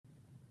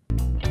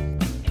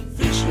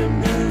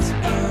Fisherman's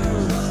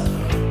Post.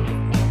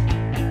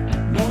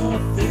 More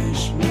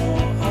fish,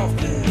 more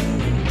often.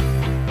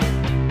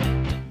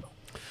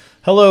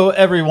 Hello,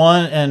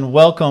 everyone, and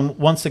welcome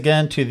once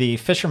again to the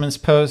Fisherman's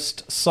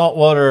Post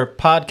Saltwater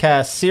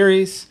Podcast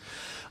Series.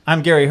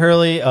 I'm Gary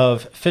Hurley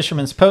of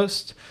Fisherman's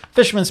Post.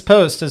 Fisherman's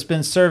Post has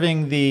been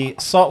serving the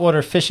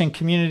saltwater fishing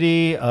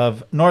community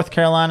of North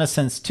Carolina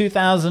since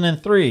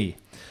 2003,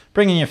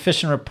 bringing you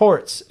fishing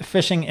reports,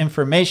 fishing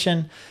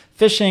information,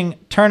 fishing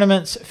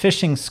tournaments,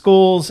 fishing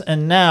schools,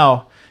 and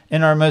now,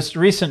 in our most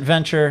recent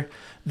venture,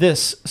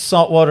 this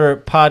Saltwater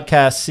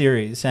Podcast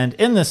Series. And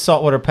in this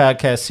Saltwater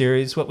Podcast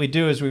Series, what we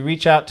do is we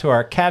reach out to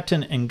our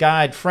captain and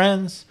guide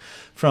friends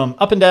from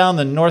up and down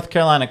the North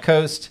Carolina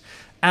coast,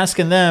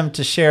 asking them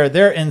to share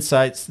their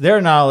insights,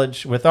 their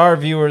knowledge with our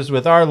viewers,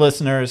 with our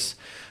listeners,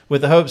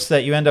 with the hopes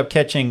that you end up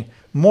catching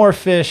more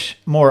fish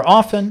more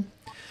often.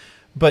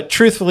 But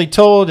truthfully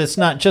told, it's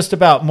not just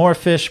about more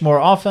fish more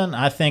often.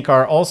 I think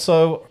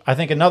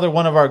another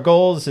one of our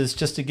goals is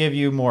just to give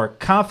you more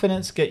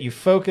confidence, get you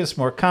focused,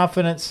 more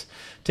confidence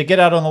to get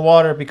out on the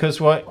water, because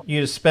we want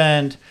you to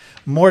spend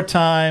more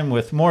time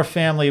with more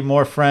family,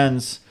 more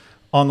friends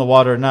on the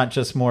water, not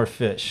just more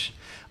fish.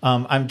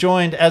 I'm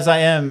joined, as I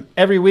am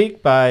every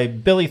week, by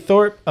Billy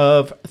Thorpe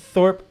of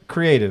Thorpe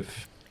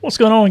Creative. What's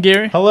going on,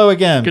 Gary? Hello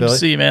again, Good Billy. to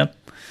see you, man.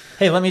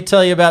 Hey, let me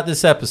tell you about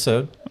this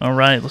episode. All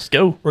right, let's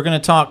go. We're going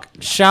to talk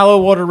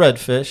shallow water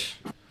redfish,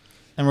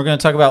 and we're going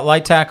to talk about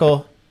light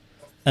tackle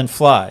and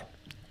fly.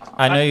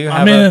 I know you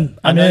have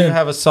you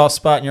have a soft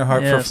spot in your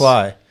heart for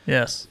fly.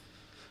 Yes.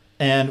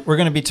 And we're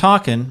going to be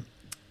talking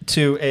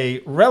to a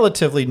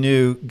relatively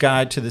new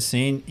guide to the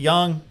scene,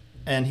 young,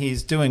 and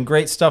he's doing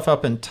great stuff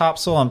up in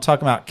Topsail. I'm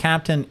talking about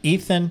Captain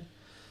Ethan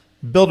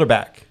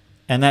Bilderback,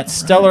 and that's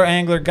Stellar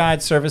Angler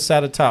Guide Service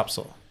out of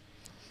Topsail.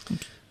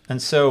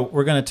 And so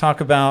we're going to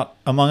talk about,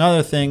 among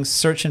other things,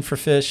 searching for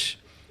fish,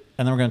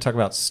 and then we're going to talk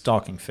about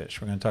stalking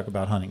fish. We're going to talk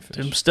about hunting fish.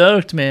 I'm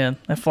stoked, man.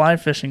 That fly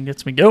fishing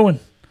gets me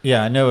going.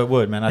 Yeah, I know it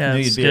would, man. I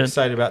knew you'd be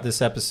excited about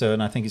this episode,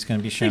 and I think he's going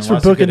to be sharing lots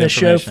of good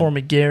information. Thanks for booking the show for me,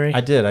 Gary.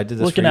 I did this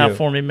Looking for you. out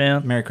for me,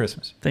 man. Merry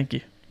Christmas. Thank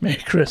you. Merry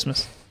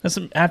Christmas. That's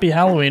a happy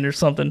Halloween or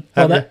something.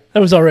 Well,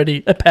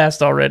 that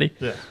passed already.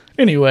 Yeah.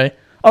 Anyway,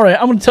 all right,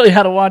 I'm going to tell you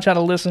how to watch, how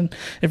to listen.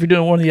 If you're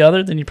doing one or the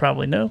other, then you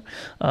probably know.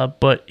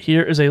 But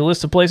here is a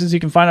list of places you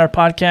can find our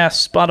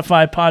podcast: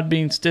 Spotify,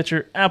 Podbean,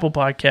 Stitcher, Apple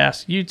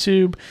Podcasts,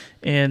 YouTube,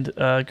 and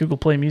Google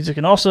Play Music.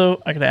 And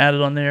also, I could add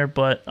it on there,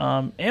 but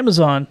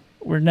Amazon.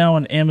 We're now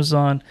on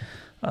Amazon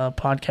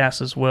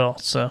podcast as well.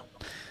 So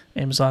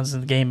Amazon's in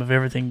the game of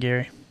everything,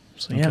 Gary.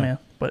 So yeah, man.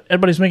 But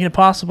everybody's making it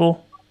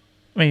possible.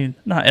 I mean,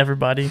 not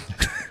everybody.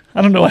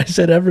 I don't know why I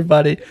said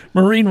everybody.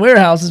 Marine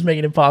Warehouse is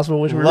making it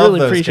possible, which we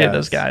really appreciate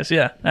those guys.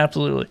 Yeah,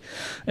 absolutely.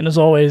 And as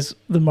always,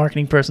 the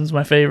marketing person's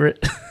my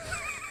favorite.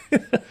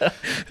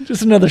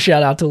 Just another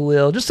shout out to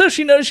Lil, just so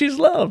she knows she's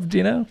loved,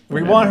 you know?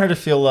 We want her to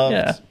feel loved.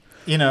 Yeah.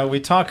 You know, I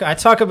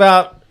talk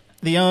about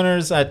the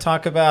owners, I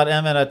talk about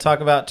Emmett, I talk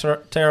about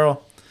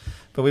Terrell,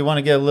 but we want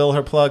to give Lil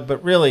her plug.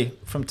 But really,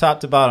 from top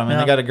to bottom, and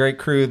they got a great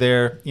crew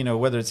there, you know,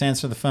 whether it's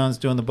answering the phones,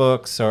 doing the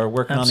books, or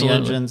working on the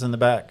engines in the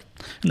back.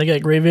 And they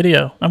got great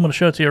video. I'm going to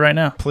show it to you right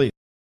now. Please.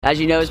 As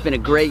you know, it's been a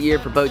great year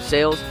for boat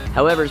sales.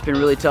 However, it's been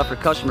really tough for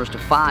customers to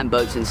find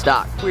boats in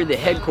stock. We're the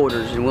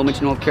headquarters in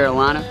Wilmington, North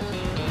Carolina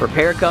for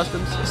Para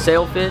Customs,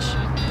 Sailfish,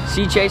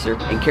 Sea Chaser,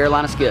 and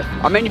Carolina Skiff.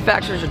 Our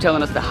manufacturers are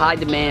telling us the high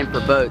demand for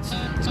boats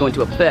is going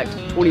to affect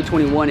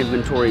 2021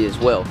 inventory as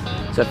well.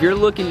 So if you're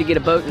looking to get a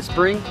boat in the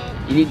spring,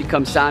 you need to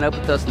come sign up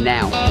with us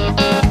now.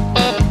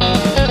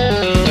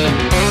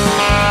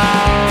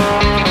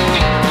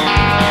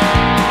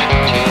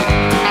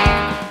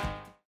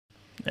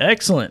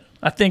 Excellent.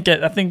 I think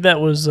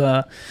that was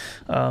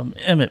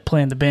Emmett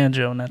playing the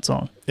banjo in that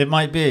song. It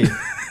might be.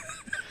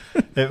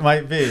 It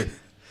might be.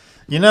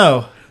 You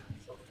know,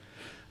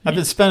 I've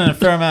been spending a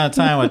fair amount of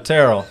time with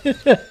Terrell.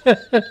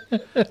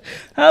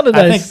 How did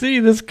I see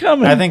this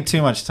coming? I think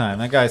too much time.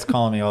 That guy's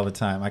calling me all the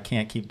time. I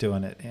can't keep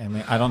doing it. I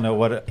mean, I don't know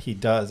what he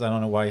does. I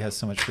don't know why he has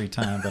so much free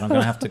time, but I'm going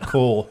to have to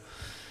cool.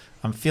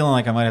 I'm feeling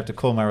like I might have to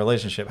cool my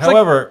relationship.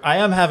 However, I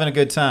am having a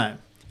good time,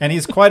 and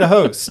he's quite a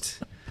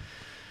host.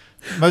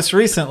 Most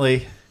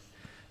recently,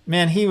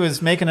 man, he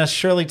was making us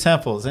Shirley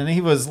Temples, and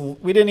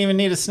we didn't even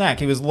need a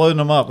snack. He was loading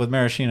them up with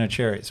maraschino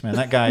cherries. Man,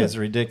 that guy is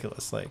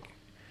ridiculous. Like,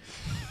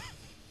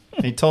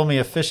 he told me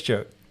a fish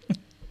joke.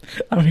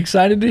 I'm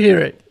excited to hear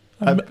it.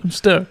 I'm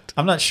stoked.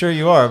 I'm not sure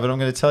you are, but I'm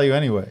going to tell you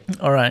anyway.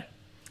 All right.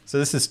 So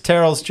this is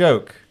Terrell's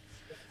joke.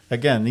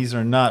 Again, these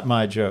are not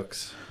my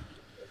jokes.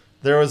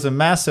 There was a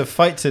massive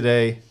fight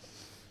today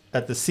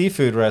at the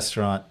seafood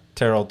restaurant,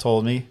 Terrell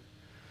told me.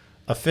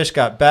 A fish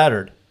got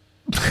battered.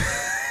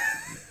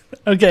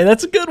 Okay,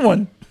 that's a good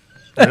one.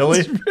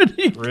 Really?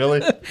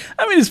 Really?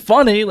 I mean, it's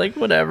funny. Like,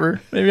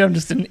 whatever. Maybe I'm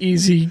just an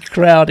easy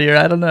crowd here.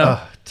 I don't know.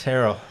 Oh,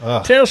 Terrell.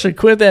 Oh. Terrell should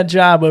quit that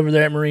job over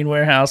there at Marine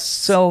Warehouse,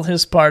 sell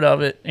his part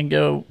of it, and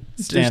go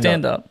do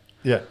stand-up.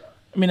 Yeah.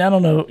 I mean, I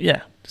don't know.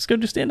 Yeah, just go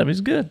do stand-up.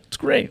 He's good. It's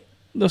great.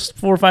 Those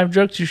 4 or 5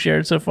 jokes you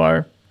shared so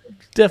far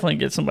definitely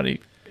get somebody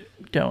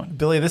going.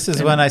 Billy, this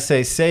is when I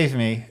say save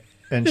me,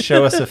 and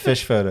show us a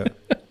fish photo.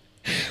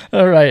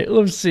 All right,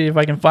 let's see if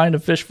I can find a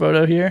fish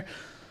photo here.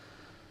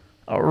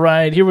 All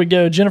right, here we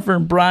go. Jennifer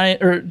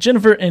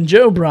and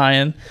Joe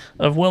Bryan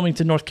of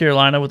Wilmington, North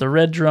Carolina, with a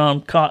red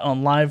drum caught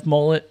on live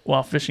mullet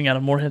while fishing out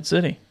of Morehead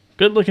City.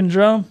 Good looking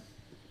drum.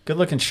 Good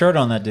looking shirt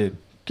on that dude.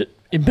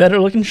 A better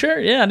looking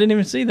shirt. Yeah, I didn't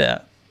even see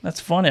that. That's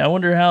funny. I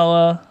wonder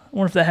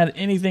if that had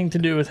anything to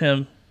do with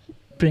him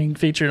being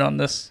featured on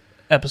this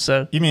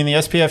episode. You mean the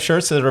SPF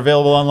shirts that are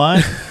available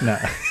online? No.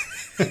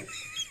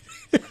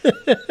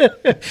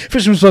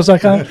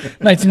 Fisherman'sPost.com,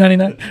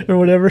 1999 or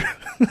whatever.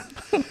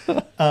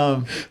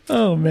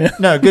 Oh man,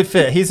 no, good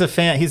fit. He's a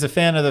fan. He's a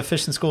fan of the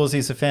fishing schools.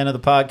 He's a fan of the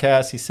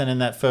podcast. He sent in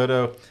that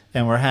photo,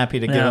 and we're happy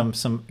to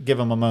give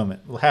him a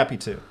moment. We're happy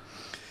to.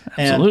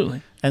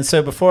 Absolutely. And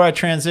so before I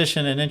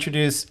transition and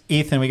introduce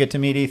Ethan, we get to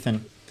meet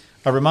Ethan.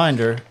 A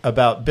reminder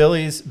about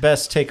Billy's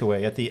best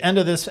takeaway. At the end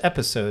of this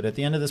episode, at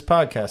the end of this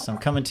podcast, I'm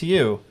coming to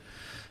you,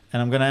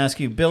 and I'm going to ask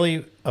you,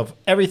 Billy, of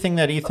everything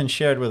that Ethan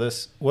shared with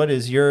us, what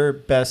is your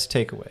best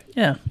takeaway?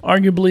 Yeah,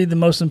 arguably the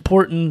most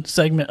important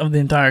segment of the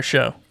entire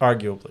show.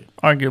 Arguably.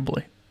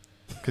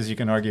 Because you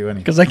can argue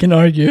anything. Because I can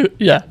argue.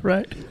 Yeah,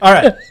 right. All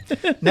right.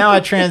 Now I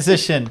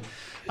transition.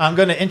 I'm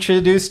going to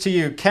introduce to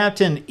you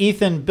Captain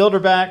Ethan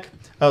Bilderback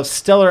of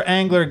Stellar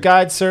Angler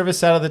Guide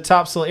Service out of the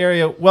Topsail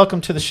area. Welcome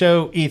to the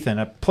show, Ethan.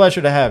 A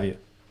pleasure to have you.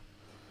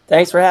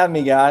 Thanks for having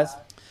me, guys.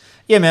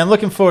 Yeah, man,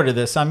 looking forward to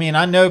this. I mean,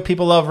 I know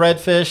people love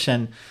redfish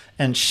and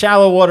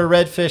shallow water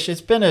redfish.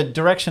 It's been a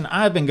direction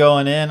I've been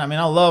going in. I mean,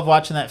 I love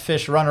watching that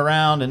fish run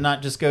around and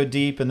not just go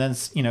deep and then,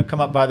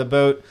 come up by the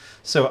boat.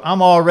 So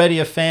I'm already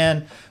a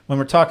fan. When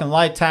we're talking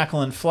light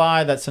tackle and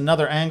fly, that's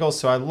another angle.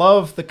 So I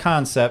love the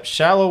concept.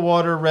 Shallow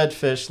water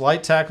redfish,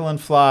 light tackle and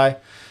fly.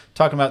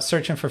 Talking about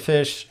searching for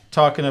fish,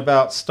 talking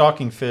about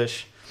stalking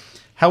fish.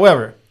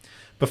 However,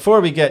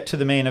 before we get to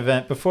the main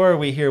event, before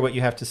we hear what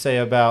you have to say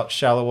about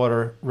shallow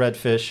water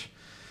redfish,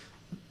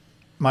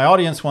 my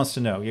audience wants to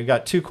know. You've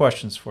got two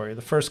questions for you.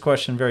 The first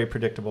question, very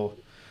predictable.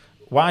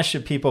 Why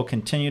should people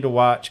continue to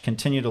watch,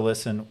 continue to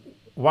listen?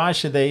 Why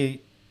should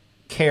they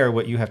care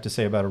what you have to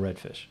say about a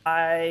redfish?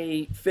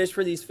 I fish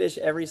for these fish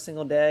every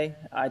single day.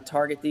 I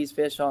target these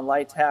fish on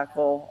light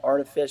tackle,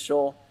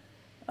 artificial.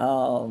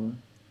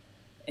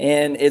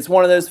 And it's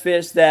one of those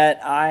fish that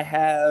I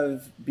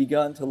have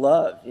begun to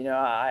love.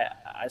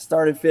 I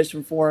started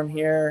fishing for them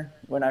here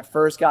when I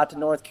first got to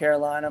North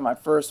Carolina. My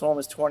first one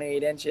was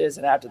 28 inches,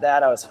 and after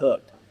that, I was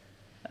hooked.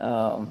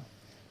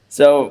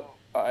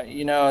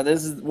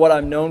 This is what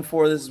I'm known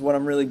for. This is what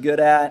I'm really good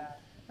at.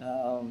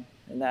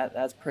 And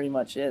that's pretty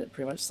much it. It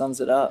pretty much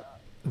sums it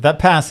up. That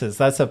passes.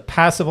 That's a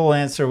passable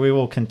answer. We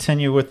will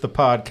continue with the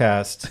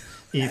podcast,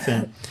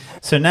 Ethan.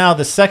 So now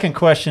the second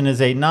question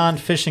is a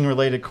non-fishing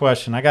related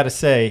question. I got to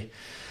say,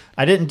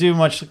 I didn't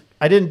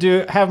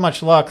have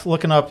much luck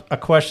looking up a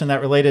question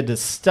that related to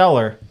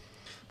stellar.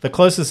 The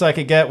closest I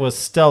could get was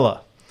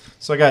Stella.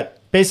 So I got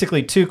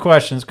basically two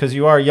questions because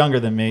you are younger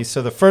than me.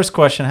 So the first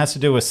question has to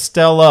do with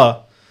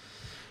Stella.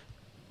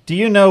 Do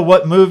you know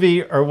what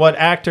movie or what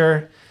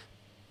actor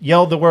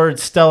yelled the word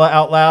Stella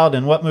out loud,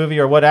 and what movie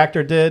or what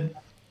actor did?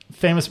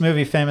 Famous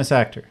movie, famous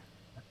actor.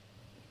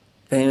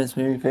 Famous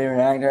movie,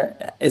 favorite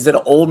actor. Is it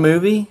an old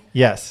movie?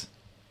 Yes.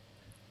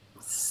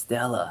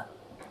 Stella.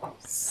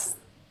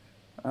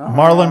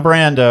 Marlon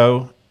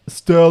Brando.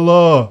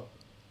 Stella.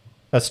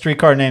 A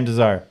Streetcar Named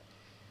Desire.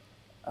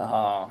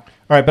 All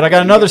right, but I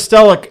got another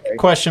Stella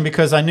question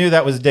because I knew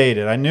that was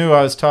dated. I knew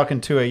I was talking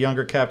to a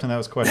younger captain that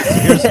was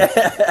questioning. So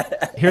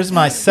here's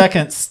my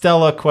second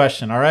Stella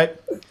question, all right?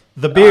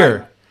 The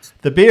beer,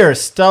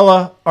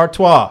 Stella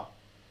Artois,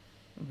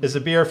 is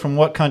a beer from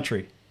what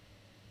country?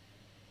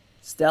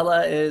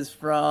 Stella is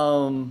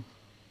from...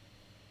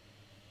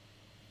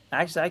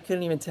 Actually, I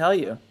couldn't even tell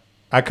you.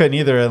 I couldn't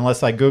either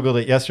unless I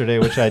Googled it yesterday,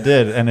 which I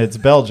did, and it's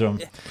Belgium.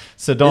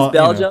 So don't. It's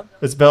Belgium?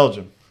 It's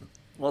Belgium.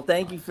 Well,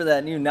 thank you for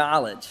that new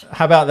knowledge.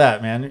 How about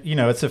that, man?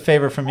 It's a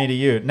favor from me to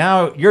you.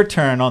 Now, your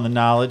turn on the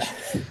knowledge.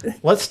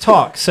 Let's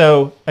talk.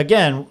 So,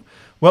 again,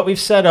 what we've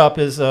set up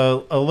is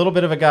a little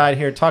bit of a guide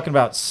here talking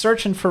about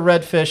searching for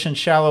redfish in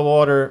shallow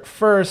water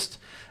first,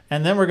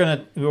 and then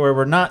where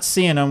we're not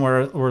seeing them,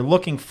 we're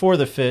looking for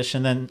the fish,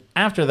 and then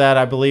after that,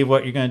 I believe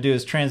what you're going to do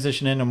is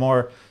transition into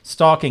more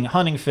stalking,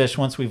 hunting fish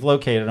once we've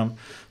located them.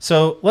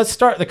 So let's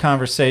start the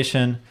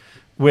conversation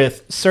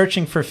with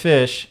searching for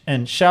fish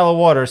in shallow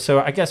water. So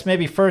I guess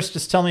maybe first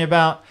just tell me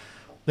about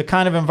the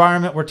kind of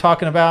environment we're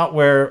talking about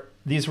where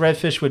these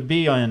redfish would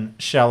be in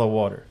shallow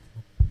water.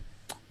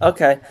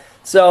 Okay.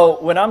 So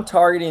when I'm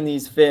targeting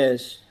these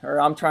fish, or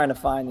I'm trying to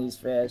find these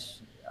fish,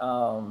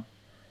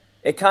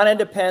 it kind of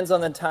depends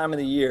on the time of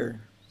the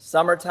year.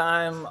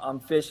 Summertime,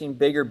 I'm fishing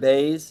bigger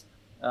bays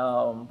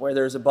where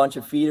there's a bunch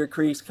of feeder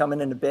creeks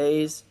coming into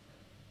bays.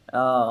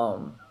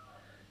 And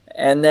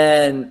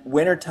then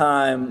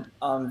wintertime,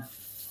 I'm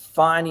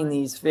finding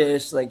these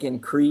fish like in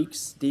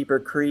creeks, deeper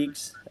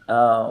creeks.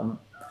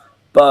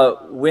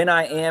 But when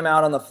I am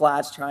out on the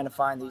flats trying to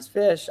find these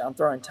fish, I'm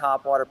throwing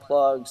topwater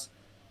plugs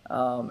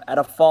at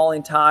a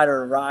falling tide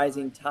or a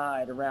rising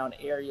tide around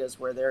areas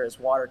where there is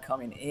water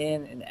coming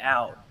in and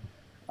out.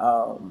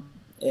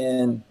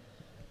 And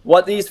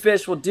what these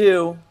fish will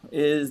do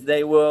is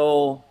they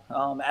will,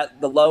 at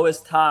the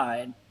lowest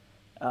tide,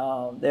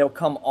 they'll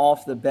come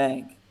off the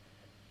bank.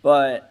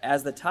 But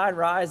as the tide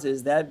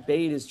rises, that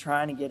bait is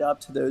trying to get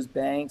up to those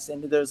banks,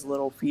 into those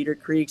little feeder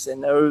creeks,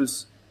 and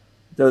those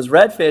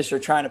redfish are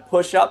trying to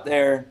push up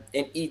there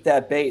and eat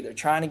that bait. They're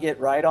trying to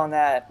get right on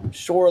that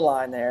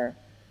shoreline there.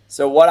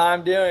 So what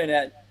I'm doing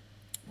at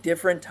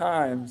different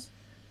times,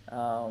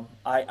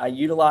 I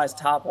utilize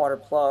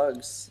topwater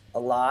plugs a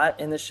lot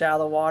in the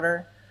shallow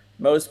water.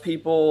 Most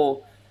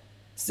people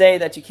say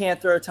that you can't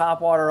throw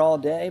topwater all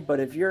day, but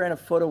if you're in a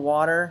foot of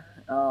water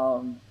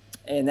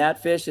and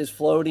that fish is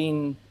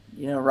floating,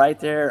 right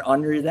there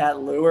under that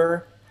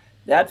lure,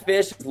 that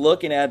fish is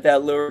looking at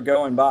that lure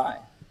going by,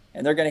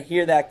 and they're going to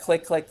hear that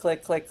click, click,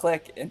 click, click,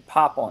 click, and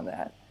pop on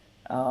that.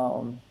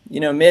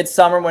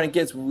 Midsummer when it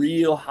gets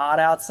real hot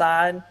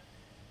outside,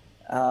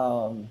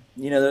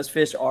 those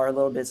fish are a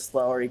little bit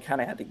slower. You kind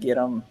of have to get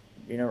them,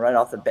 right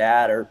off the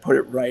bat or put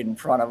it right in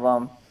front of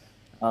them.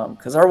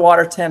 Because our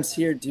water temps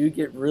here do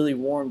get really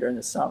warm during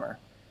the summer.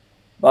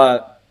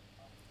 But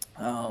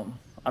I'm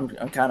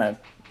kind of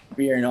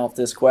veering off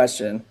this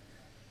question.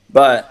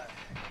 But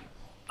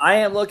I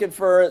am looking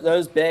for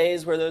those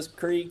bays where those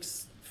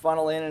creeks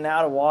funnel in and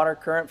out of water.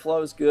 Current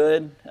flow is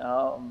good.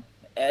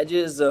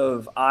 Edges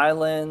of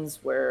islands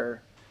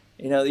where,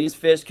 these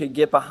fish could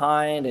get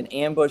behind and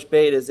ambush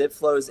bait as it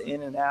flows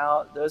in and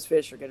out. Those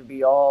fish are going to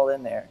be all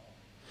in there.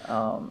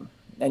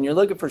 And you're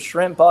looking for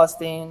shrimp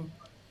busting,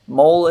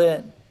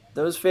 mullet.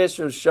 Those fish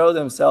will show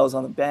themselves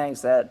on the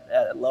banks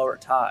at lower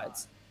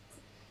tides.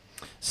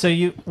 So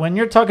when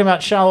you're talking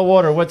about shallow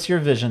water, what's your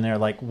vision there?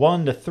 Like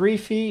 1 to 3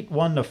 feet,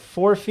 1 to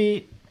 4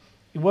 feet?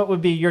 What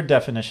would be your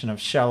definition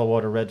of shallow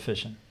water red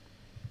fishing?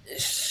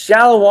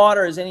 Shallow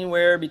water is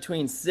anywhere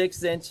between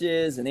 6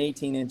 inches and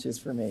 18 inches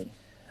for me.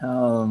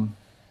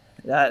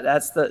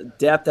 That's the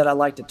depth that I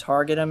like to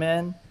target them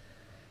in.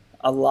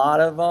 A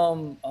lot of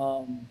them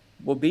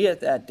will be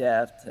at that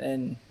depth,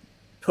 and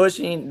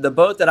pushing the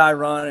boat that I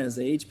run is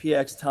the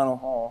HPX tunnel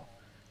haul.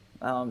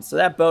 So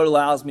that boat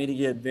allows me to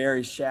get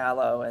very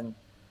shallow, and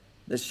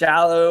the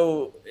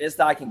shallowest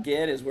I can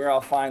get is where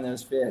I'll find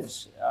those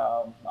fish.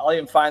 I'll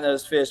even find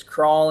those fish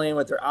crawling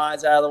with their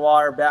eyes out of the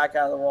water, back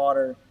out of the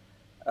water,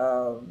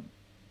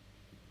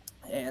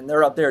 and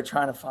they're up there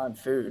trying to find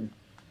food.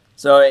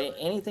 So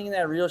anything in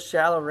that real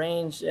shallow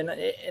range, and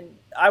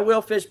I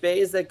will fish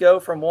bays that go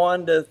from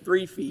 1 to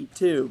 3 feet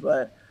too,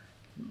 but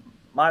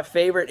my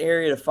favorite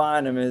area to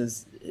find them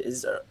is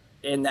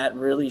in that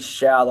really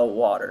shallow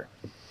water.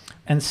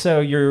 And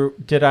so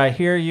did I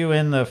hear you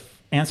in the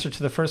answer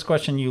to the first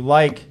question, you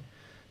like,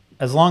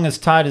 as long as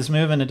tide is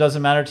moving, it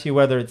doesn't matter to you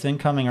whether it's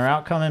incoming or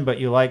outcoming, but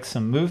you like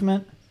some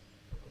movement?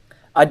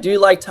 I do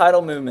like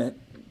tidal movement.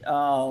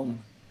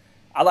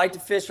 I like to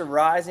fish a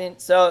rising.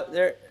 So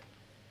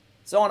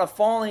on a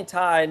falling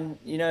tide,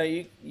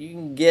 you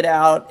can get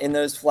out in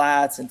those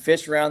flats and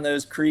fish around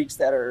those creeks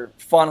that are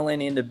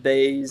funneling into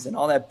bays, and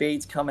all that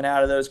bait's coming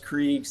out of those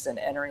creeks and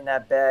entering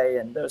that bay,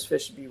 and those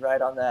fish should be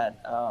right on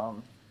that,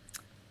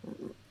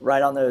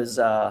 right on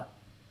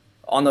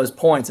those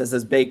points as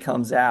this bait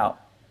comes out.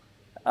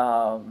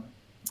 And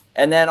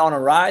then on a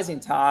rising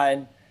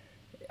tide,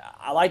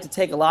 I like to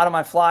take a lot of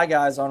my fly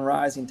guys on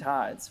rising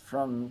tides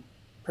from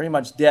pretty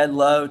much dead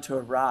low to a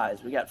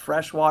rise. We got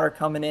fresh water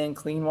coming in,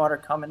 clean water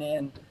coming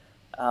in.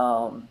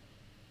 And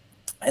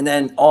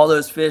then all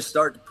those fish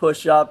start to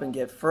push up and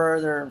get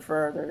further and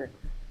further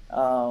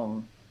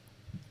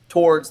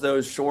towards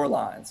those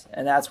shorelines.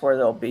 And that's where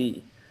they'll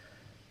be.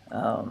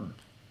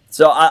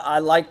 So I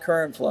like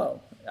current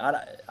flow.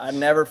 I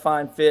never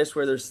find fish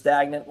where there's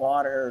stagnant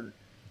water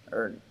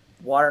or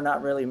water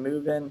not really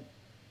moving.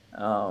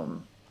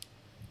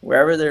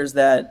 Wherever there's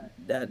that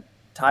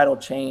tidal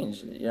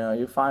change,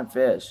 you find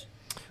fish.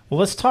 Well,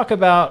 let's talk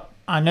about,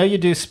 I know you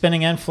do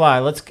spinning and fly.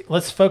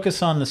 Let's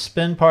focus on the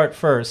spin part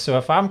first. So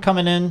if I'm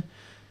coming in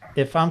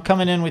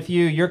with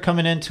you, you're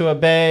coming into a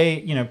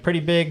bay, pretty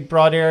big,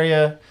 broad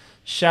area,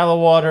 shallow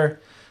water.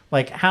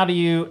 Like, how do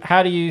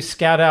you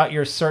scout out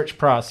your search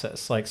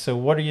process? Like, so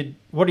what are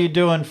you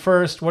doing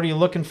first? What are you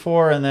looking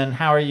for? And then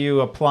how are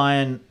you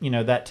applying,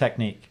 that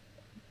technique?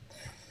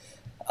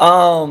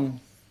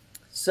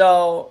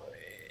 So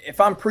if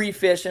I'm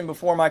pre-fishing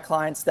before my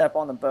clients step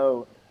on the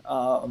boat,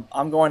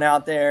 I'm going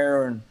out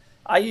there, and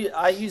I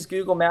use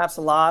Google Maps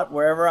a lot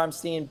wherever I'm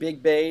seeing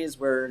big bays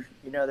where,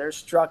 there's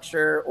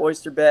structure,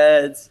 oyster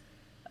beds,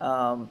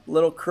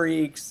 little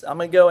creeks. I'm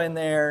going to go in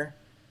there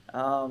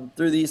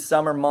through these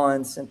summer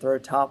months and throw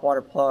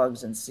topwater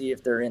plugs and see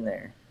if they're in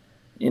there.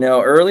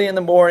 Early in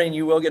the morning,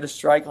 you will get a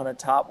strike on a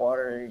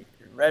topwater.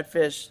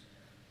 Redfish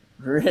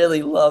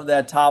really love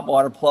that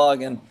topwater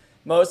plug, and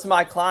most of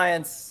my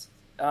clients,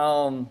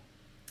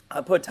 I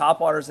put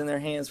topwaters in their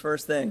hands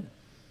first thing.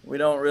 We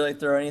don't really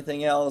throw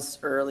anything else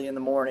early in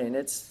the morning.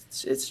 It's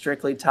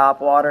strictly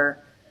topwater.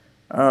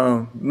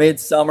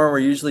 Midsummer, we're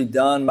usually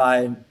done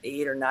by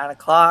 8 or 9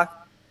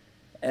 o'clock.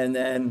 And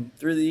then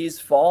through these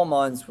fall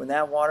months, when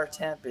that water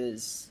temp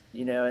is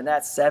in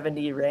that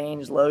 70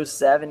 range, low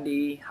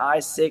 70, high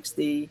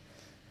 60.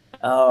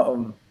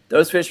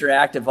 Those fish are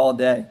active all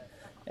day,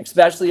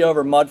 especially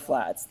over mud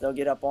flats. They'll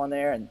get up on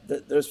there, and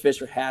those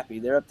fish are happy.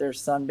 They're up there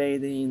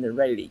sunbathing. They're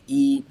ready to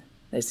eat.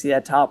 They see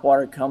that top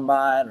water come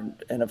by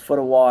and a foot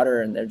of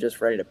water, and they're just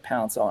ready to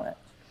pounce on it.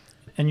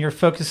 And you're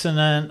focusing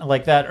on,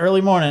 like, that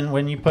early morning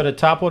when you put a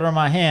topwater in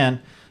my hand,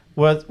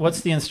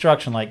 what's the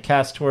instruction? Like,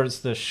 cast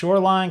towards the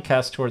shoreline,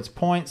 cast towards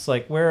points?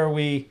 Like, where are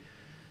we?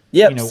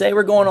 Yep, say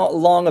we're going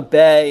along a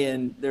bay,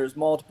 and there's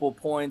multiple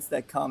points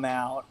that come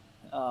out.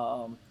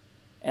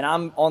 And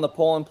I'm on the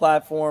poling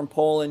platform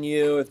poling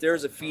you. If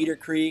there's a feeder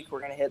creek,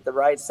 we're going to hit the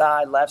right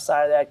side, left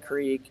side of that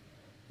creek.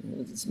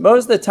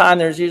 Most of the time,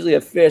 there's usually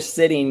a fish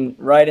sitting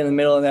right in the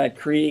middle of that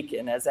creek,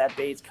 and as that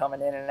bait's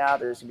coming in and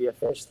out, there's going to be a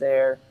fish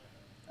there.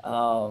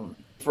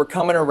 If we're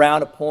coming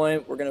around a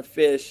point, we're going to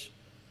fish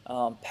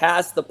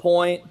past the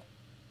point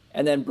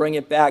and then bring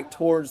it back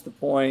towards the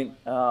point,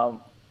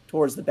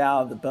 towards the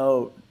bow of the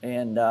boat,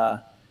 and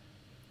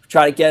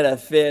try to get a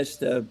fish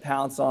to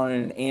pounce on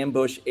in an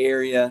ambush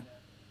area.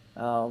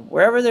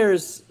 Wherever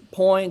there's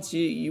points,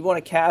 you want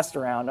to cast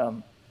around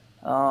them.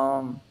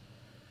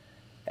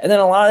 And then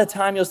a lot of the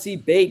time you'll see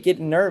bait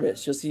getting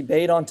nervous. You'll see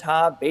bait on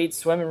top, bait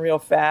swimming real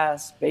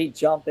fast, bait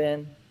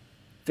jumping,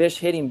 fish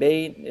hitting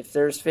bait. If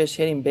there's fish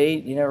hitting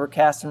bait, we're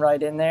casting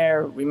right in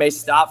there. We may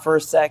stop for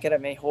a second. I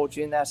may hold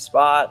you in that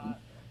spot and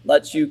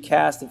let you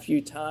cast a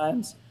few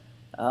times.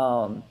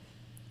 And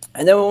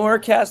then when we're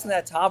casting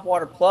that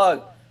topwater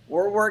plug,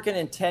 we're working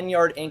in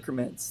 10-yard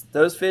increments.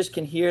 Those fish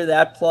can hear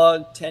that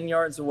plug 10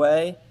 yards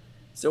away.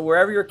 So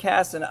wherever you're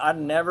casting, I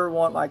never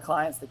want my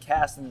clients to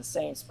cast in the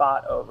same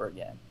spot over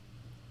again.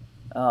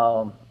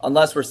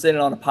 Unless we're sitting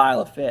on a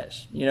pile of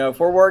fish. If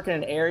we're working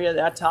an area,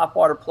 that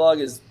topwater plug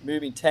is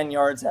moving 10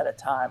 yards at a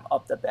time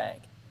up the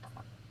bank.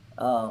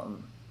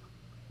 And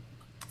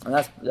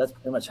that's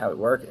pretty much how we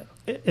work it.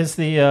 Is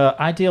the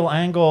ideal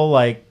angle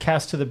like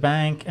cast to the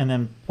bank and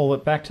then pull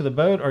it back to the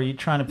boat? Or are you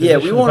trying to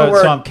position the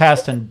boat so I'm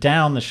casting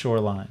down the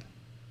shoreline?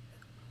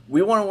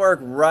 We want to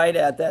work right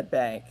at that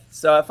bank.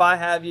 So if I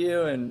have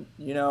you and,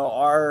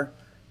 our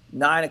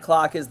 9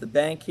 o'clock is the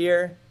bank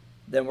here,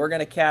 then we're going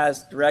to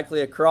cast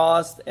directly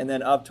across and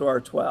then up to our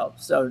 12.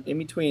 So in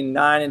between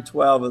 9 and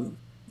 12,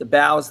 the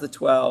bow is the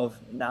 12,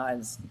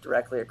 9's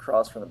directly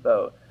across from the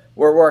boat.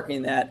 We're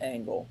working that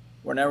angle.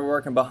 We're never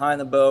working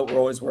behind the boat. We're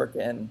always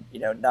working,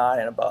 9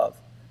 and above.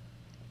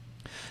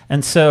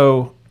 And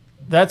so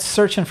that's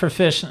searching for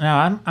fish.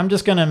 Now, I'm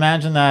just going to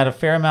imagine that a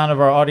fair amount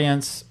of our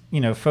audience,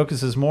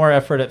 focuses more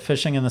effort at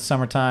fishing in the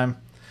summertime.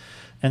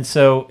 And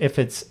so if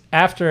it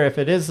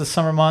is the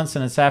summer months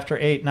and it's after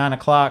 8, 9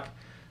 o'clock,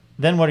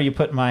 then what are you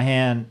putting in my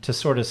hand to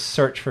sort of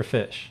search for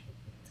fish?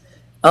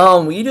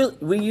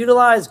 We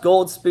utilize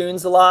gold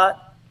spoons a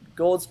lot.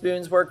 Gold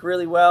spoons work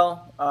really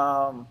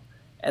well.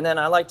 And then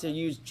I like to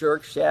use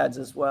jerk shads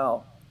as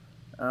well.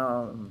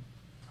 And,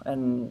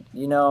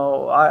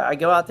 I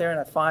go out there and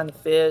I find the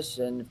fish,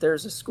 and if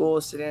there's a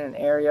school sitting in an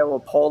area, we'll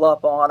pull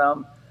up on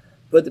them,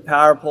 put the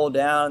power pole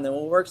down, and then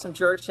we'll work some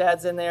jerk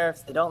shads in there.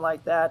 If they don't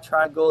like that,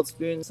 try a gold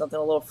spoon, something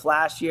a little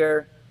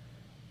flashier.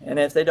 And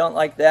if they don't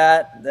like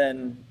that,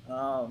 then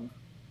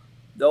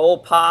the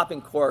old pop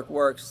and cork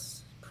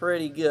works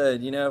pretty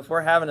good. If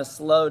we're having a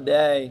slow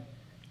day,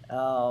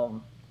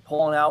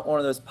 pulling out one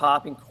of those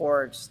popping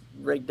corks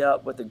rigged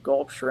up with a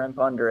gulp shrimp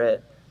under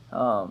it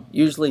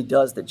usually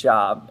does the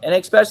job. And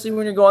especially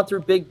when you're going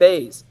through big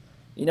bays.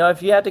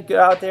 If you have to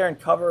go out there and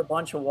cover a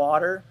bunch of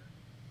water,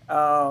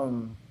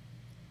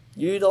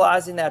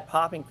 utilizing that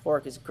popping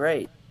cork is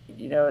great.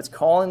 It's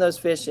calling those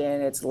fish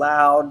in. It's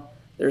loud.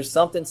 There's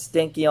something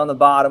stinky on the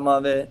bottom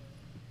of it.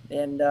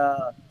 And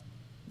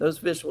those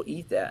fish will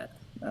eat that.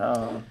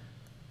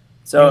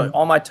 So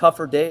on my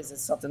tougher days,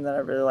 it's something that I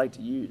really like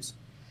to use.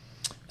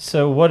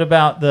 So what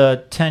about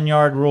the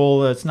 10-yard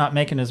rule that's not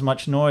making as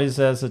much noise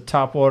as a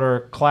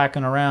topwater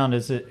clacking around?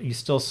 Is it you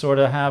still sort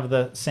of have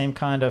the same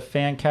kind of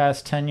fan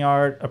cast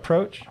 10-yard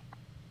approach?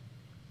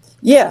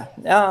 Yeah.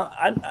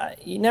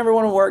 You never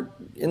want to work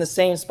in the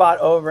same spot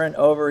over and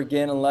over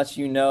again unless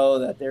you know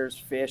that there's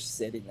fish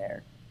sitting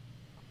there.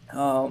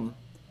 And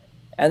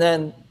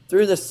then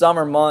through the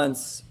summer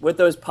months with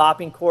those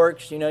popping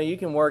corks, you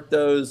can work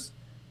those.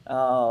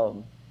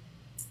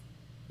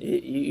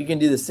 You can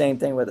do the same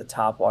thing with a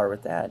topwater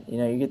with that.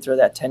 You can throw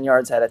that 10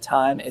 yards at a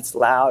time. It's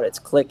loud. It's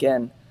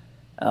clicking.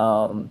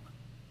 But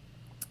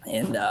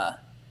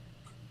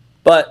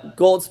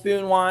gold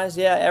spoon wise,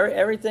 yeah,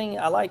 everything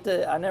I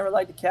never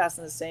like to cast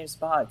in the same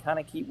spot. Kind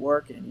of keep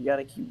working. You got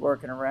to keep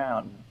working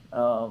around.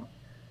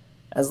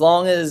 As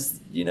long as,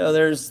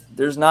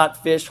 there's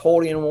not fish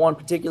holding in one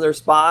particular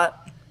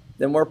spot,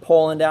 then we're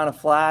pulling down a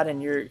flat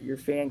and you're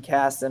fan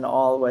casting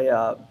all the way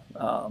up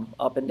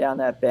and down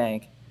that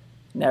bank.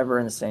 Never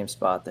in the same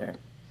spot there.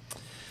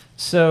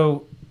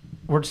 So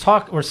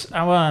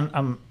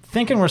I'm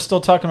thinking we're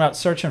still talking about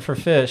searching for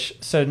fish.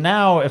 So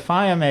now if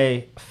I am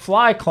a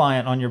fly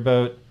client on your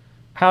boat,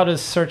 how does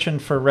searching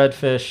for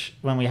redfish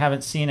when we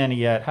haven't seen any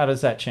yet, how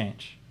does that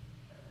change?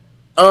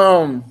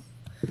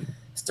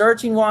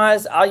 Searching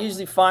wise, I'll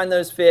usually find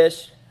those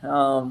fish.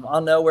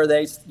 I'll know where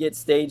they get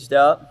staged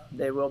up.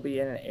 They will be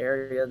in an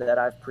area that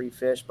I've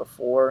pre-fished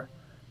before.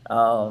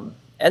 And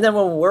then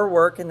when we're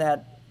working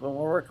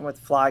with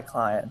fly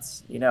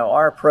clients,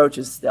 our approach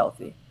is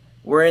stealthy.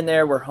 We're in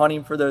there, we're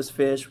hunting for those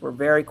fish. We're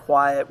very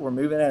quiet. We're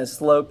moving at a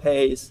slow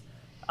pace.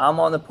 I'm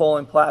on the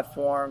pulling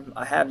platform.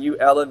 I have you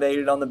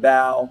elevated on the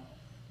bow,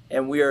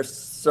 and we are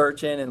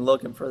searching and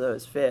looking for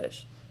those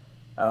fish.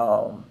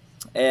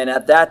 And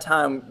at that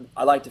time,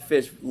 I like to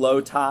fish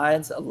low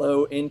tides. A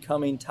low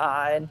incoming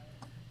tide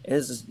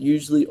is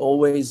usually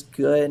always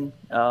good.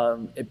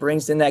 It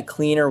brings in that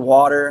cleaner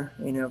water.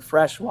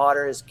 Fresh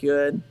water is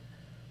good.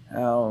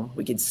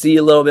 We can see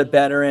a little bit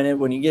better in it.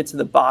 When you get to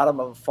the bottom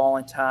of a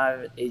falling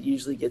tide, it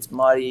usually gets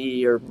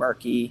muddy or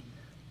murky.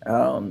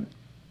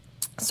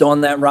 So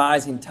on that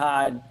rising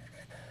tide,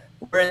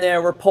 we're in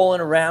there, we're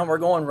pulling around, we're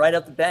going right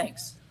up the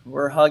banks.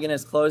 We're hugging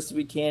as close as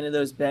we can to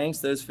those banks.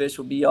 Those fish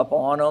will be up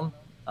on them.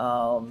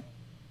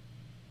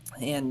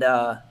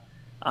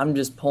 I'm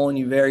just pulling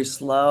you very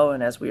slow.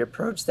 And as we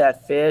approach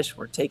that fish,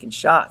 we're taking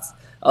shots.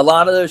 A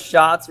lot of those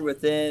shots are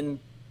within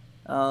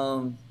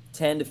 10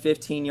 to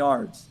 15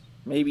 yards,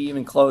 maybe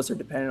even closer,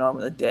 depending on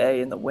the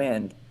day and the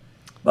wind.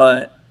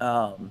 But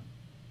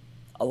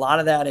a lot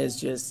of that is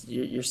just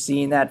you're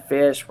seeing that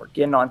fish, we're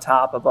getting on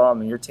top of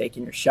them, and you're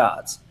taking your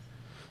shots.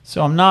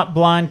 So I'm not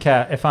blind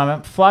cast. If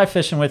I'm fly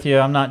fishing with you,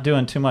 I'm not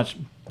doing too much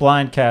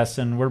blind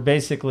casting. We're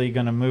basically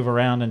going to move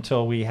around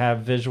until we have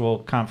visual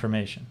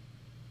confirmation.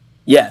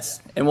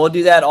 Yes, and we'll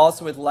do that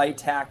also with light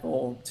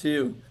tackle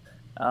too.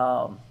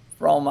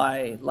 For all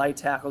my light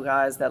tackle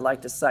guys that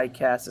like to sight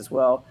cast as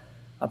well,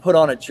 I put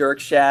on a jerk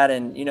shad,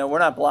 and we're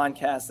not blind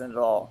casting at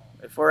all.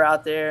 If we're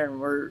out there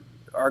and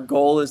our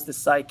goal is to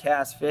sight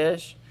cast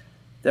fish,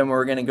 then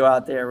we're going to go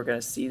out there, we're going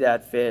to see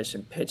that fish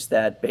and pitch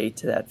that bait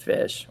to that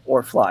fish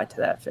or fly to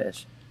that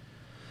fish.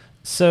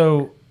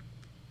 So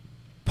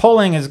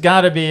pulling has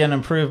got to be an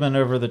improvement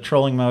over the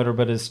trolling motor,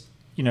 but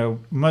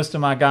most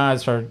of my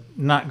guys are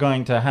not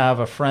going to have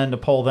a friend to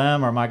pull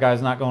them, or my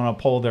guy's not going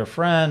to pull their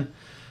friend.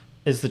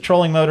 Is the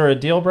trolling motor a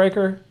deal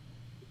breaker?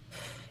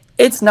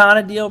 It's not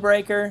a deal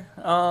breaker.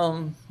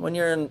 When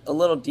you're in a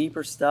little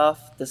deeper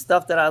stuff, the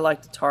stuff that I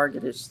like to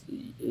target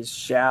is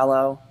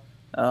shallow.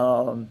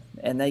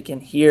 And they can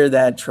hear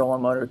that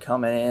trolling motor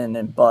coming in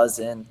and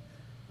buzzing.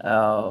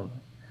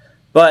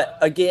 But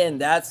again,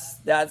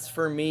 that's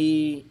for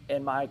me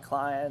and my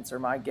clients or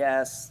my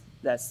guests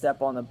that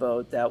step on the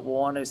boat that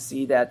want to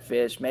see that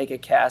fish, make a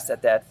cast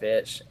at that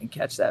fish, and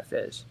catch that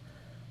fish.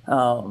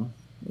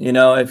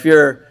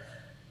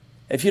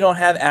 If you don't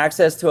have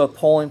access to a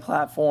pulling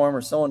platform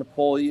or someone to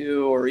pull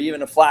you, or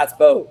even a flats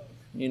boat,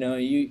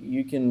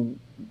 you can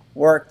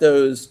work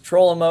those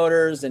trolling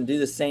motors and do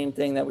the same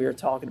thing that we were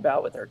talking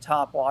about with our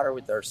top water,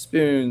 with our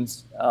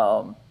spoons,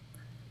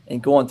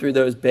 and going through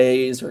those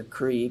bays or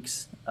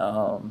creeks.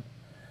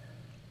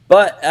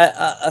 But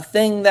a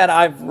thing that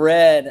I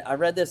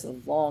read this a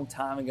long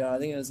time ago. I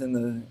think it was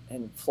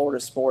in Florida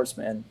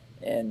Sportsman,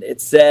 and it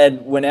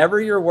said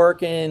whenever you're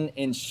working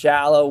in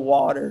shallow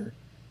water,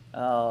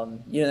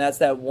 that's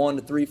that 1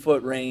 to 3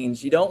 foot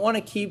range, you don't want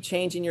to keep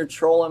changing your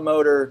trolling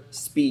motor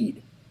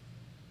speed.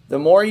 The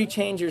more you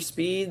change your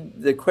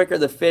speed, the quicker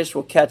the fish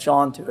will catch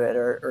on to it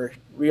or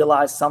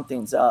realize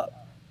something's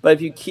up. But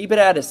if you keep it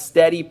at a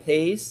steady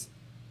pace,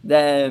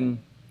 then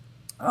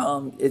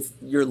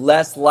you're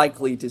less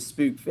likely to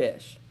spook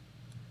fish.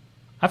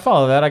 I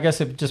follow that. I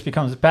guess it just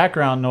becomes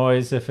background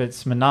noise if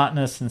it's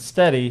monotonous and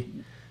steady,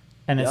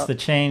 and it's the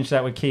change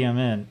that would key them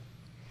in.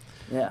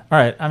 Yeah. All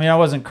right. I mean, I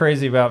wasn't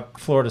crazy about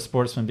Florida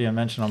Sportsman being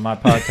mentioned on my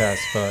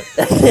podcast, but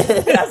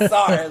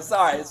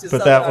sorry. It's just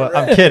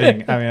I'm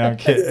kidding. I mean, I'm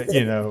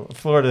kidding.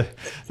 Florida,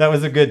 that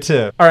was a good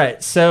tip. All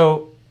right.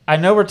 So I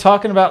know we're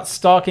talking about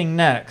stalking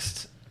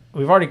next.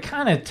 We've already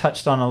kind of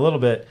touched on it a little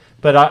bit,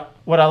 but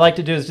what I like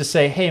to do is just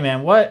say, hey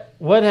man, what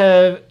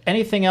have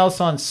anything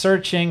else on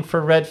searching for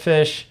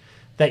redfish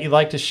that you'd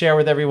like to share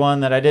with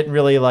everyone that I didn't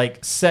really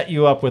set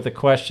you up with a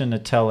question to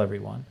tell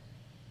everyone?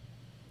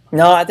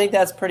 No, I think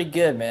that's pretty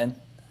good, man.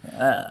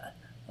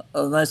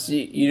 Unless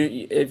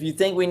if you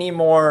think we need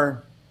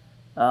more,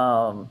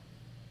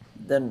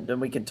 then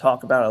we can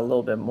talk about it a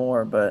little bit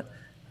more. But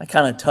I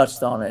kind of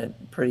touched on it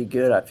pretty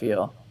good, I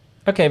feel.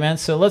 Okay, man.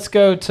 So let's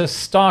go to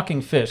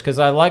stalking fish, because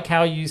I like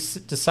how you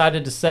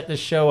decided to set this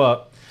show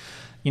up.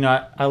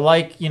 I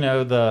like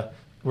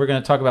we're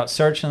going to talk about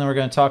search, and then we're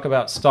going to talk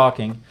about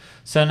stalking.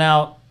 So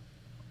now,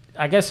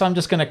 I guess I'm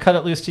just going to cut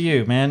it loose to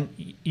you, man.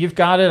 You've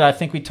got it. I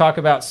think we talk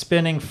about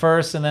spinning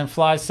first and then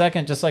fly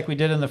second, just like we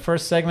did in the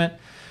first segment.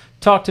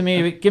 Talk to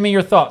me. Give me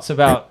your thoughts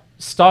about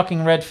stalking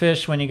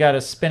redfish when you got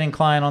a spinning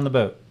client on the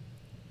boat.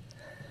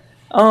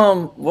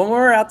 When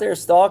we're out there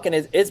stalking,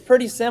 it's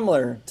pretty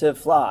similar to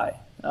fly.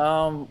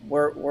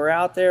 We're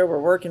out there. We're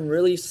working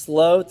really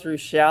slow through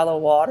shallow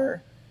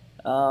water.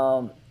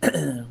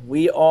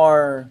 We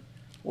are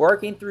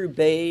working through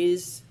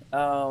bays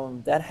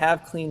that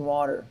have clean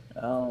water.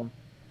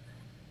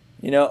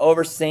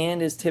 Over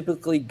sand is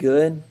typically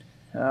good.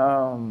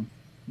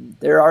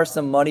 There are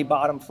some muddy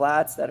bottom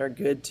flats that are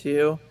good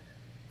too.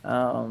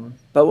 But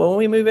when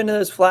we move into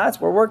those flats,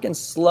 we're working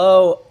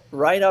slow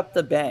right up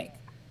the bank.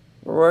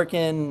 We're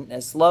working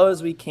as slow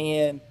as we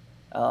can.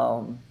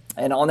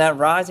 And on that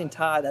rising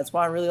tide, that's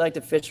why I really like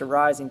to fish a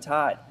rising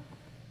tide.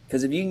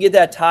 Because if you can get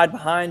that tide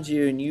behind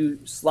you and you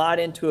slide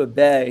into a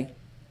bay,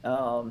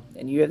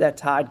 and you have that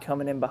tide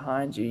coming in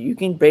behind you, you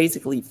can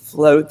basically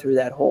float through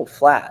that whole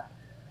flat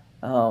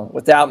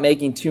without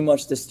making too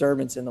much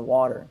disturbance in the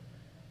water.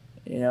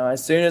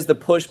 As soon as the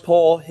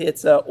push-pull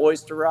hits a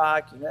oyster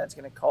rock, it's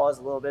going to cause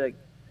a little bit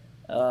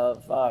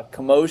of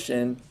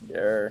commotion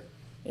or,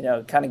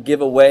 kind of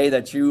give away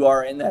that you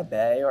are in that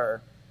bay.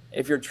 Or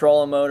if your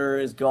trolling motor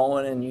is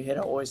going and you hit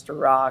an oyster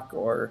rock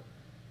or,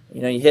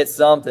 you hit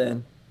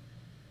something,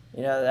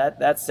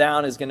 that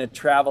sound is going to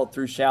travel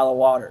through shallow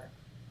water.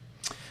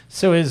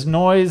 So is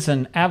noise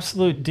an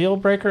absolute deal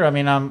breaker? I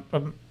mean,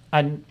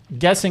 I'm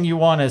guessing you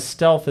want as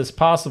stealth as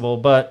possible,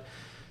 but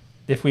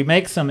if we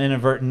make some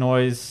inadvertent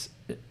noise,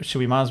 should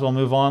we might as well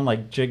move on,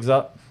 like jigs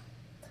up?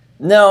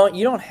 No,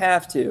 you don't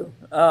have to.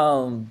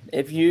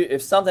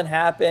 If something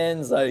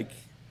happens, like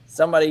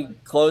somebody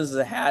closes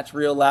a hatch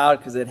real loud,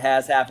 because it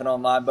has happened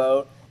on my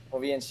boat,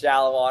 we'll be in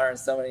shallow water and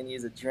somebody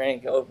needs a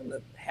drink, open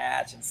the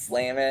hatch and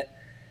slam it,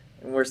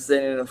 and we're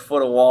sitting in a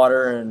foot of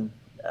water, and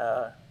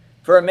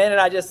for a minute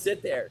I just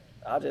sit there.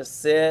 I'll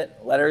just sit,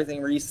 let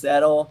everything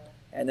resettle,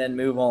 and then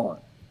move on.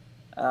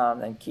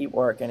 And keep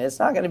working. It's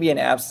not going to be an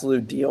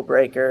absolute deal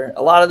breaker.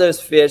 A lot of those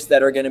fish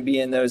that are going to be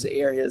in those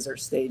areas are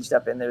staged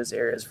up in those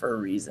areas for a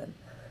reason.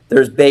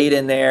 There's bait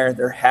in there.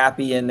 They're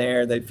happy in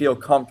there. They feel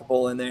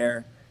comfortable in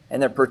there,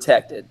 and they're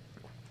protected.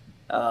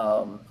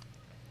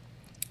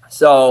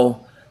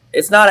 So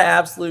it's not an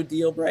absolute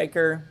deal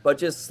breaker, but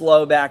just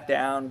slow back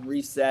down,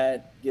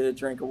 reset, get a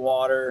drink of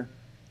water,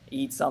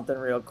 eat something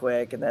real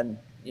quick, and then,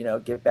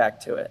 get back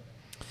to it.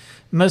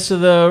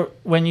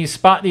 When you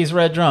spot these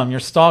red drum, you're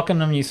stalking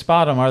them, you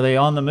spot them, are they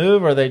on the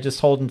move or are they just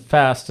holding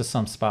fast to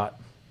some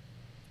spot?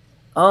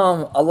 A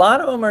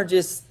lot of them are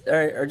just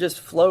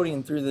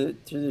floating through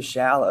the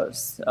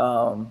shallows.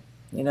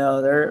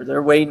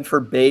 They're waiting for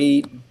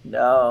bait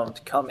to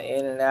come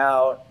in and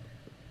out.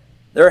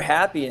 They're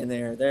happy in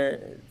there.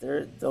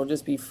 They'll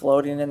just be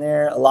floating in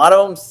there. A lot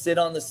of them sit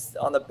on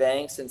the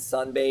banks and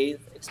sunbathe,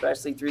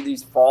 especially through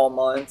these fall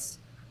months.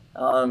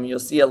 You'll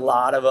see a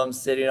lot of them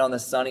sitting on the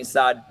sunny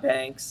side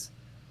banks,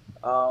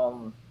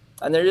 and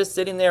they're just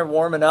sitting there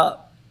warming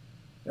up.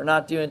 They're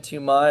not doing too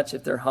much.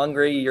 If they're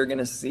hungry, you're going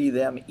to see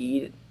them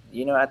eat,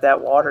 at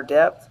that water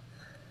depth,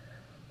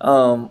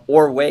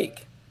 or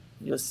wake.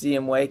 You'll see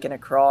them waking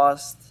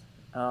across,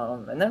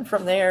 and then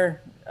from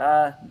there,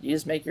 you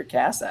just make your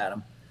cast at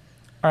them.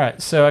 All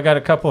right, so I got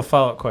a couple of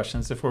follow-up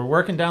questions. If we're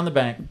working down the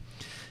bank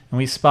and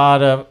we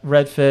spot a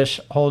redfish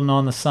holding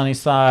on the sunny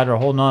side or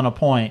holding on a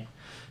point,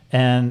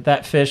 and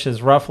that fish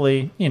is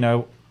roughly,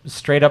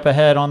 straight up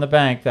ahead on the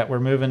bank that we're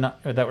moving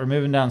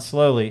down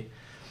slowly,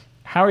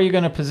 how are you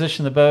going to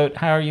position the boat?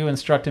 How are you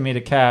instructing me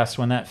to cast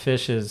when that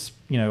fish is,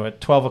 at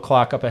 12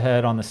 o'clock up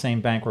ahead on the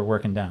same bank we're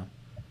working down?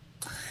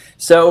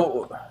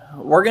 So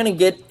we're going to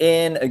get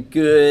in a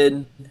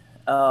good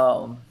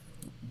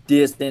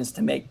distance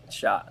to make the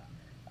shot.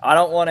 I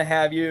don't want to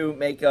have you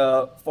make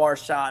a far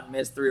shot and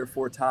miss 3 or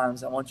 4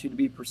 times. I want you to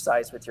be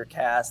precise with your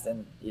cast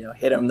and,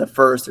 hit them the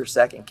first or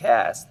second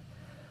cast.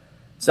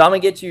 So I'm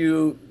going to get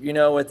you,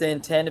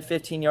 within 10 to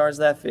 15 yards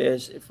of that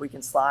fish. If we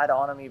can slide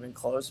on them even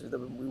closer,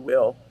 then we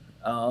will.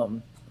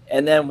 And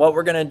then what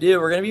we're going to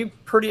do, we're going to be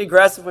pretty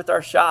aggressive with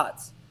our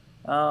shots.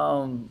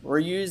 We're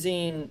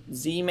using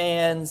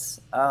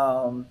Z-Mans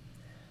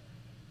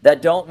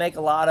that don't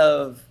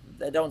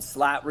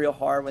slap real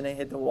hard when they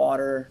hit the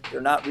water.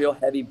 They're not real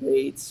heavy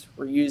baits.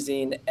 We're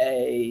using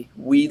a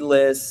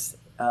weedless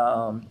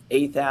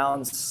 1/8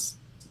 ounce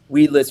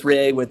weedless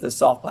rig with the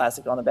soft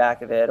plastic on the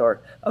back of it, or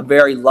a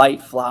very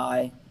light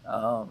fly.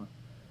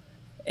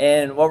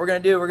 And what we're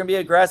going to do, we're going to be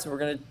aggressive. We're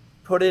going to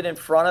put it in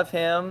front of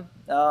him,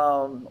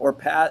 or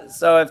pass.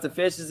 So if the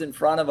fish is in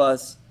front of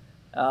us,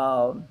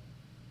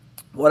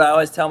 what I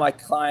always tell my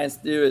clients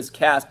to do is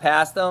cast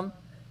past them,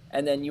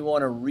 and then you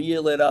want to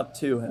reel it up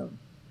to him.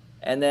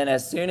 And then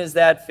as soon as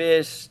that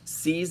fish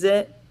sees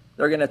it,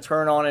 they're going to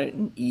turn on it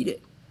and eat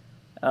it.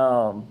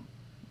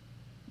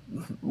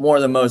 More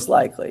than most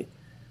likely.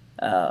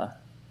 But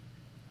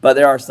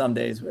there are some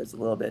days where it's a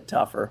little bit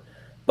tougher.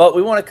 But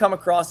we want to come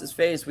across his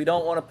face. We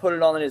don't want to put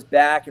it on his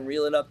back and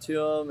reel it up to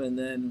him. And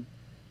then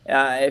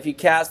if you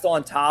cast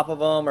on top of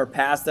him or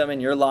past him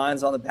and your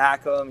line's on the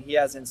back of him, he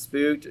hasn't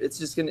spooked, it's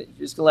just gonna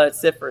let it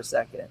sit for a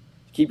second.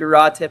 Keep your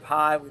rod tip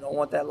high. We don't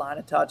want that line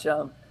to touch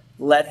him.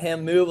 Let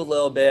him move a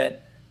little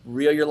bit.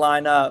 Reel your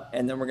line up,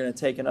 and then we're going to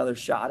take another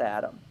shot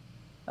at him.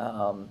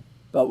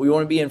 But we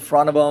want to be in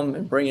front of him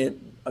and bring it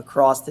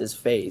across his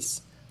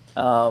face,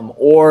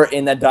 or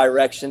in the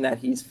direction that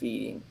he's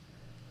feeding.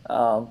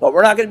 But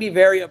we're not going to be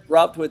very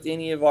abrupt with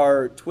any of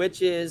our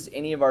twitches,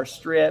 any of our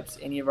strips,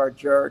 any of our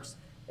jerks.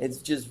 It's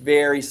just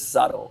very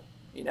subtle.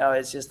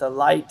 It's just a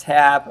light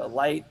tap,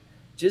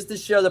 just to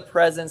show the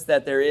presence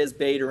that there is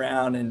bait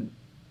around, and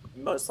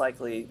most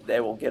likely they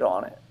will get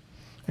on it.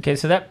 Okay,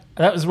 so that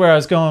was where I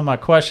was going with my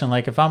question.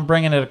 Like, if I'm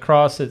bringing it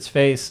across its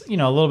face, a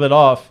little bit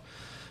off,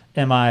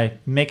 am I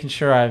making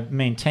sure I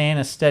maintain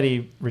a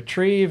steady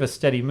retrieve, a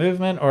steady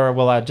movement, or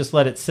will I just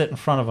let it sit in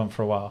front of him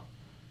for a while?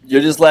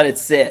 You'll just let it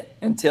sit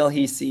until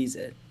he sees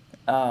it.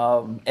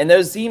 And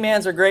those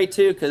Z-Mans are great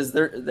too because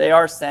they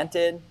are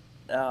scented.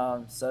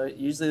 So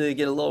usually they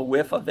get a little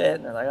whiff of it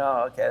and they're like,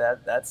 oh, okay,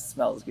 that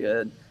smells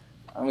good.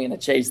 I'm going to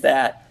chase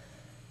that.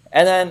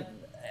 And then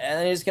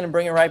you're just going to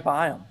bring it right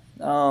by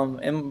them.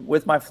 And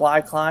with my fly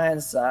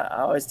clients, I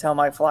always tell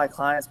my fly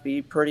clients,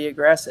 be pretty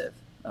aggressive.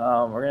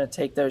 We're going to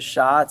take those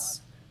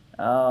shots.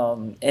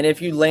 And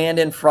if you land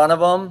in front of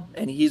him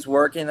and he's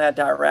working that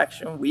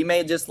direction, we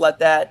may just let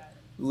that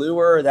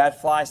lure or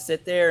that fly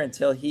sit there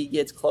until he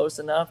gets close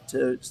enough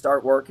to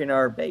start working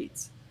our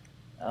baits.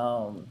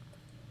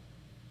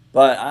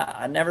 But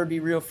I never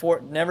be real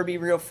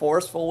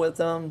forceful with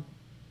them.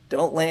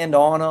 Don't land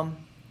on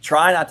them.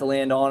 Try not to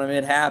land on them.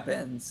 It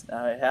happens.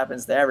 It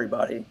happens to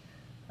everybody.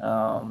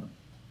 And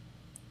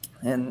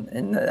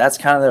that's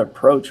kind of the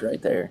approach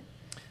right there.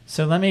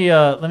 So let me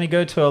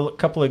go to a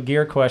couple of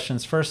gear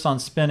questions. First on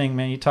spinning,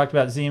 man. You talked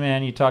about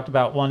Z-Man. You talked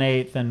about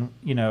 1/8, and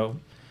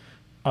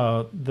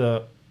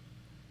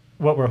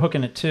what we're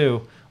hooking it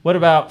to. What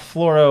about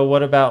fluoro?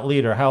 What about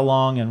leader? How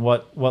long and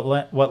what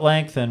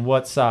length and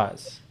what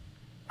size?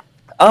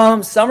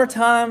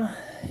 Summertime,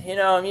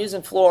 I'm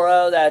using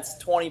fluoro. That's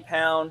 20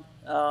 pound,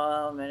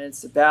 and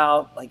it's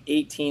about like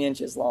 18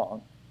 inches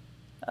long,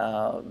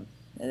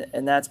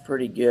 and that's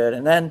pretty good.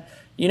 And then,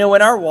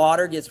 when our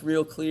water gets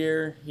real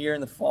clear here in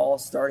the fall,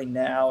 starting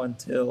now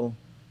until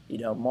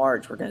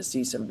March, we're going to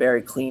see some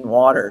very clean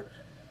water.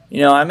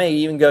 I may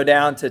even go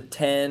down to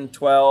 10,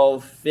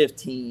 12,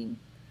 15.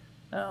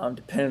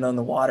 Depending on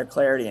the water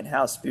clarity and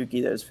how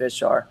spooky those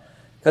fish are.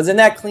 Because in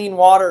that clean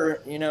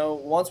water,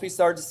 once we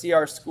start to see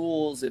our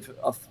schools, if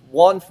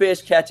one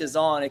fish catches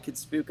on, it could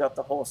spook up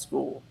the whole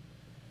school.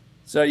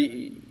 So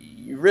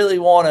you really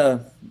want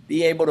to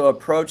be able to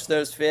approach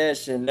those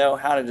fish and know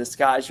how to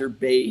disguise your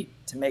bait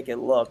to make it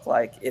look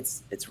like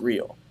it's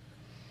real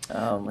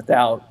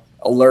without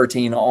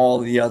alerting all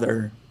the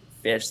other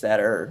fish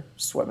that are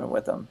swimming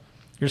with them.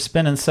 Your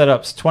spinning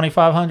setups,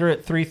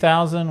 2,500,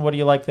 3,000. What do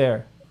you like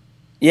there?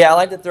 Yeah, I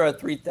like to throw a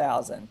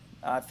 3,000.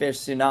 I fish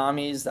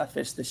tsunamis. I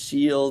fish the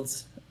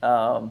shields.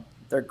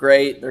 They're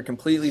great. They're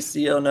completely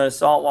sealed. No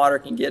salt water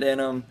can get in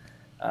them.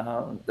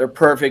 They're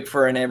perfect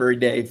for an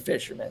everyday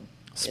fisherman.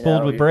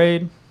 Spooled with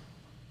braid?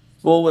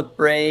 Spooled with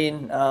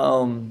braid.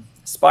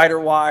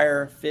 Spider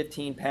wire,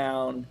 15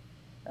 pound.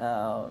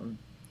 And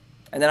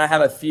then I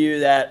have a few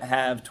that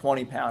have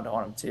 20 pound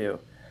on them too.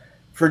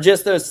 For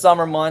just those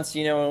summer months,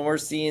 when we're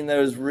seeing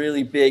those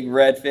really big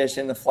redfish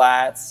in the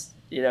flats,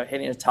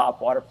 hitting a top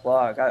water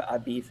plug, I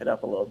beef it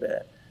up a little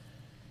bit.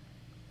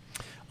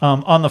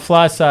 On the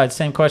fly side,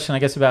 same question, I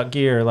guess, about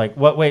gear. Like,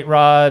 what weight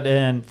rod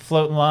and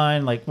floating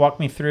line? Like, walk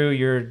me through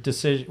your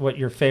decision, what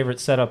your favorite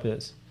setup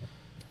is.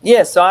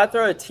 Yeah, so I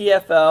throw a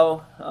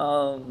TFO,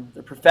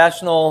 the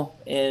professional,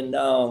 and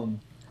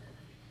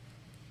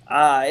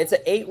it's an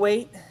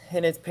 8-weight,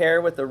 and it's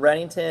paired with the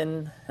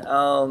Redington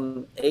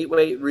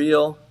 8-weight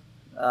reel,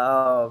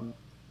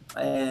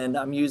 and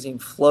I'm using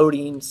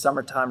floating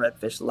summertime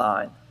redfish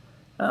line.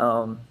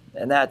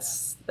 And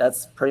that's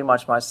pretty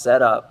much my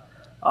setup.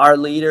 Our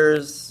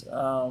leaders,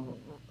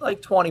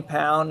 like 20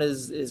 pound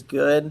is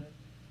good.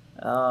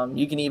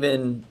 You can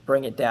even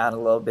bring it down a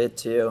little bit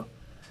too.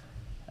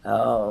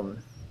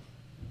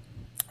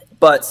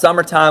 But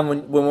summertime,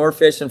 when we're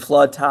fishing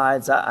flood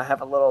tides, I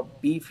have a little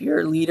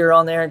beefier leader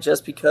on there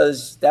just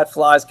because that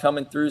fly's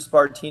coming through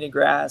Spartina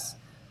grass.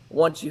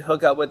 Once you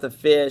hook up with the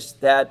fish,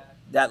 that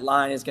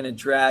line is going to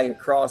drag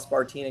across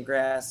Spartina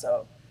grass.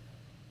 So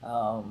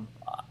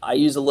I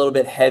use a little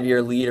bit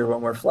heavier leader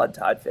when we're flood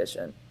tide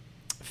fishing.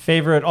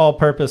 Favorite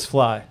all-purpose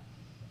fly?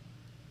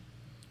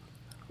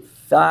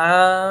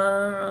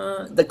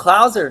 The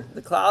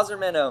Clouser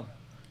minnow.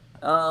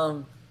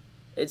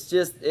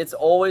 It's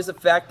always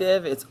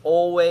effective. It's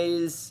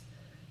always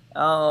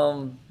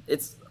something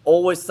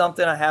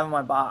I have in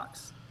my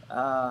box.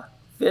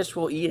 Fish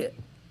will eat it.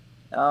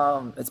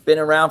 It's been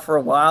around for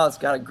a while. It's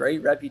got a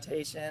great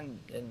reputation,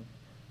 and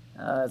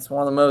it's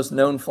one of the most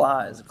known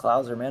flies, the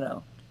Clouser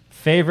minnow.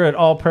 Favorite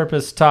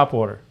all-purpose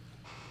topwater?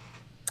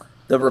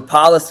 The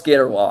Rapala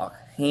Skitterwalk,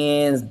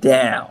 hands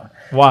down.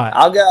 Why?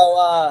 I'll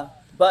go.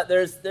 But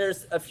there's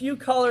a few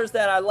colors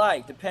that I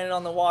like, depending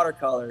on the water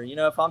color.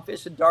 If I'm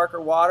fishing darker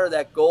water,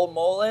 that gold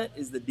mullet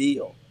is the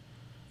deal.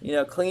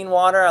 Clean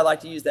water, I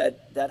like to use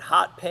that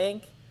hot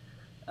pink.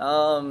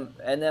 And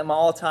then my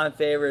all-time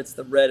favorite's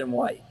the red and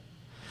white.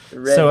 The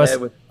red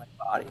head with my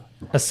body.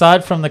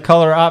 Aside from the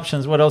color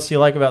options, what else do you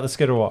like about the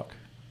Skitterwalk?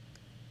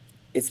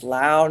 It's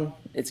loud.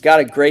 It's got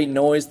a great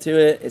noise to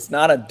it. It's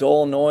not a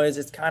dull noise.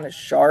 It's kind of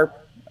sharp.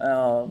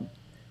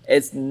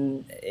 It's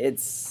the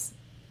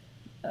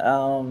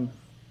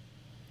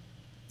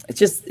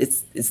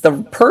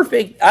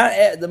perfect.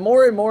 The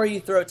more and more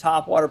you throw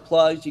topwater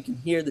plugs, you can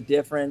hear the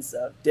difference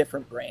of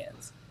different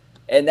brands.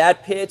 And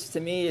that pitch to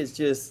me is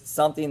just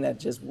something that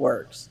just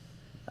works.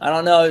 I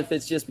don't know if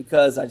it's just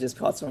because I just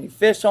caught so many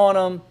fish on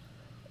them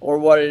or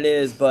what it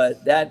is,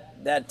 but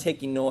that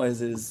ticking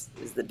noise is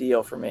the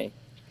deal for me.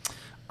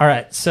 All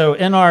right. So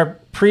in our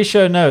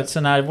pre-show notes,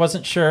 and I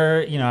wasn't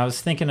sure, I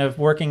was thinking of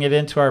working it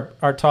into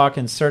our talk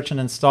and searching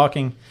and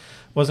stalking.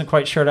 Wasn't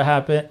quite sure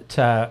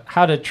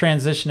how to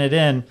transition it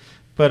in,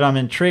 but I'm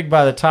intrigued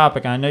by the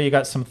topic. I know you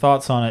got some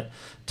thoughts on it.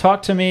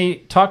 Talk to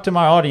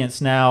my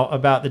audience now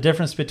about the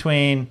difference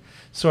between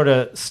sort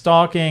of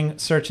stalking,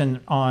 searching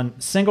on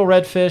single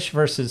redfish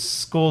versus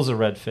schools of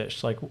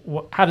redfish. Like,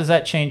 how does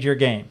that change your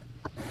game?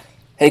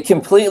 It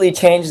completely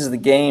changes the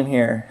game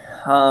here.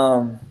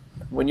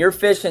 When you're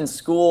fishing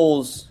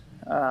schools,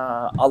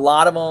 a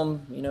lot of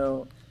them,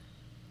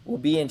 will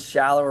be in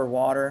shallower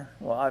water.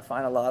 Well, I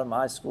find a lot of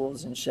my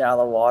schools in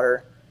shallow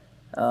water.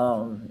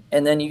 And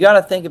then you got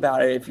to think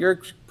about it. If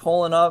you're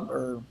pulling up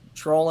or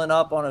trolling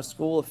up on a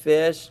school of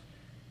fish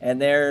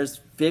and there's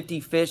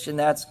 50 fish in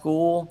that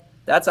school,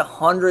 that's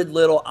 100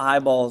 little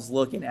eyeballs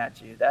looking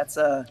at you. That's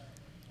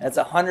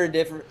 100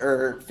 different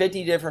or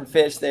 50 different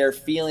fish there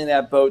feeling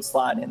that boat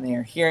slide in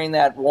there, hearing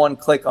that one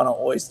click on an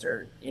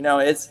oyster.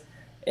 There's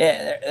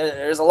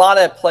a lot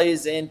that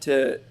plays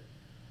into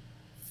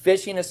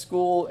fishing a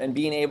school and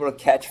being able to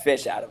catch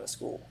fish out of a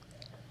school.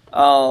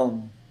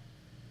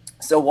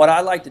 So what I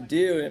like to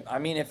do,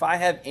 if I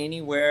have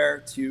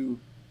anywhere to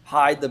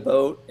hide the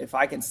boat, if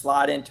I can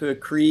slide into a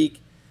creek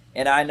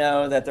and I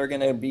know that they're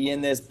going to be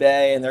in this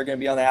bay and they're going to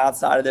be on the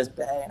outside of this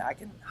bay and I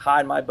can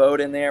hide my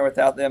boat in there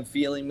without them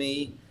feeling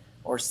me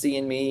or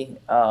seeing me,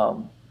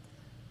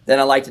 then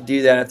I like to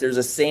do that. If there's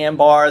a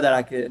sandbar that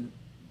I could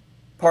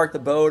park the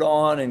boat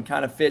on and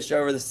kind of fish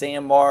over the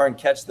sandbar and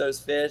catch those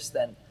fish,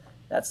 then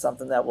that's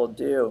something that we'll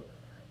do.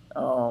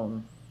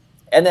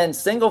 And then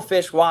single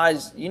fish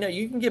wise, you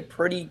can get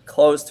pretty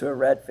close to a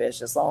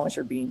redfish as long as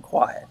you're being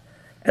quiet.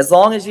 As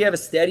long as you have a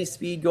steady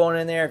speed going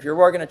in there. If you're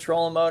working a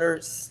trolling motor,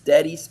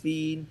 steady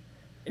speed.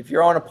 If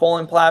you're on a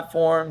pulling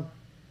platform,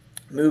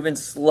 moving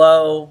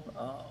slow,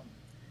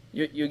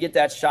 you get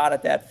that shot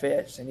at that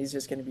fish, and he's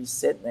just going to be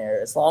sitting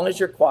there as long as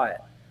you're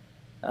quiet.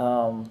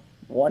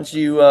 Once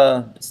you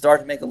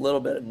start to make a little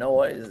bit of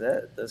noise,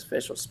 those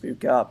fish will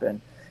spook up.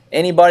 And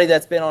anybody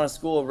that's been on a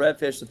school of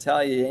redfish will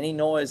tell you any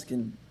noise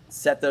can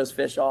set those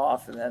fish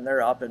off, and then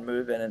they're up and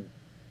moving. And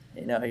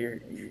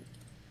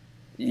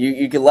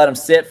you can let them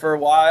sit for a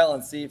while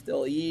and see if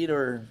they'll eat,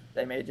 or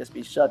they may just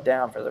be shut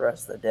down for the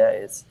rest of the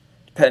day.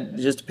 It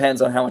just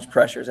depends on how much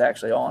pressure is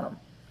actually on them.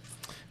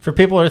 For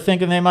people who are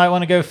thinking they might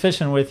want to go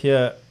fishing with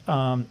you,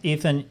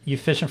 Ethan, you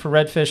fishing for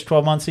redfish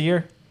 12 months a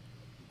year?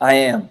 I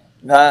am.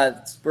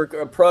 We're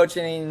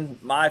approaching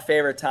my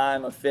favorite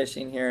time of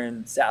fishing here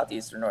in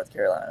southeastern North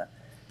Carolina.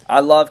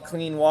 I love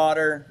clean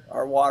water.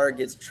 Our water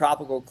gets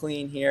tropical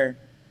clean here,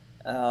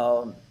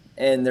 and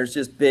there's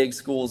just big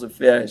schools of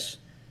fish.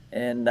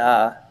 And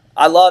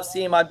I love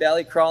seeing my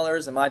belly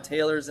crawlers and my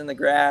tailors in the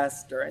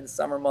grass during the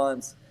summer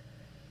months.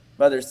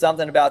 But there's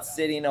something about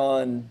sitting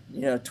on,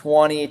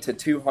 20 to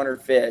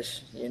 200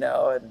 fish,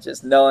 and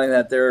just knowing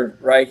that they're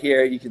right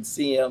here. You can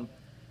see them.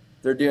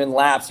 They're doing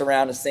laps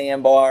around a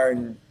sandbar,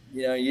 and,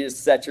 you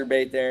just set your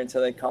bait there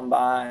until they come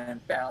by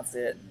and bounce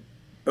it. And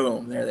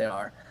boom, there they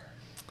are.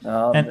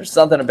 There's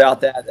something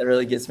about that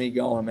really gets me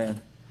going,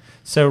 man.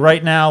 So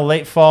right now,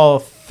 late fall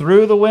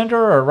through the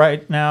winter, or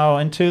right now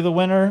into the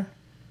winter?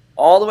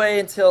 All the way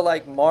until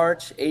like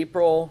March,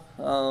 April,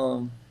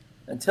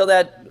 until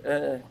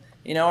that,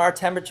 our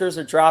temperatures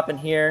are dropping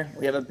here.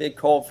 We have a big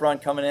cold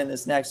front coming in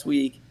this next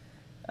week.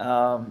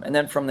 And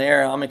then from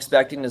there, I'm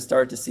expecting to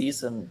start to see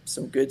some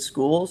good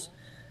schools.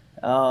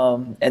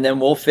 And then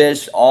we'll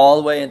fish all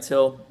the way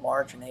until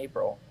March and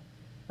April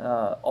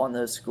on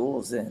those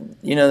schools. And,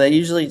 they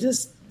usually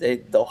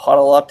they'll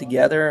huddle up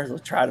together. They'll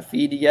try to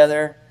feed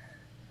together.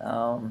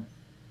 And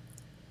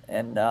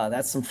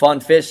that's some fun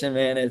fishing,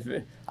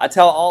 man. I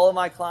tell all of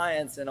my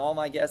clients and all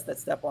my guests that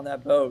step on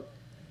that boat,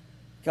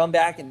 come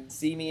back and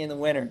see me in the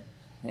winter.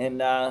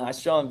 And I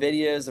show them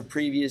videos of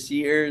previous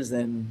years,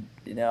 and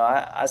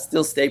I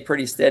still stay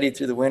pretty steady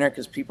through the winter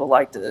because people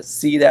like to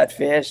see that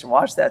fish and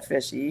watch that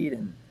fish eat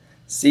and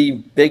see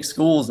big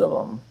schools of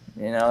them.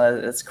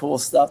 That's cool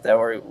stuff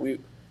that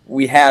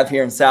we have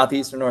here in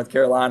southeastern North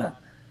Carolina.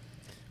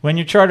 When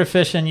you're charter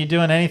fishing, you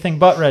doing anything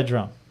but red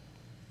drum?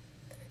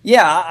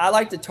 Yeah, I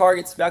like to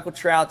target speckled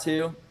trout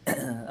too.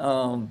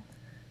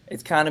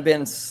 It's kind of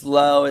been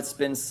slow. It's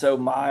been so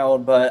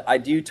mild, but I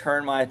do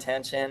turn my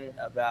attention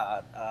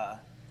about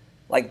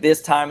like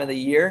this time of the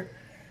year,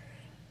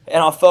 and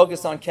I'll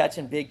focus on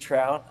catching big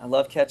trout. I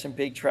love catching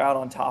big trout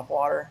on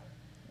topwater.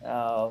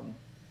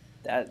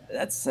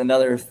 That's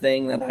another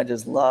thing that I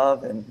just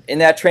love. And in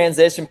that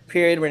transition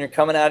period when you're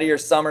coming out of your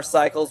summer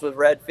cycles with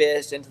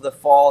redfish into the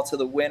fall to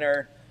the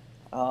winter,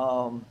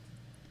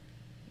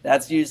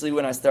 that's usually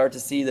when I start to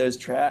see those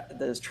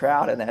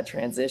trout in that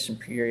transition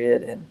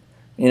period. And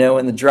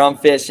when the drum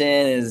fishing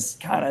is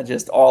kind of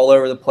just all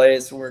over the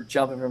place, we're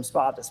jumping from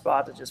spot to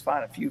spot to just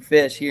find a few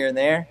fish here and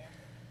there.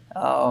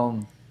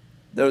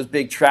 those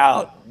big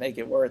trout make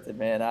it worth it,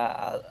 man.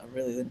 I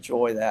really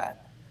enjoy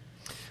that.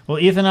 Well,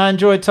 Ethan, I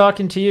enjoyed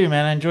talking to you,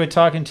 man. I enjoyed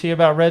talking to you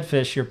about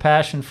redfish. Your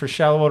passion for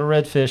shallow water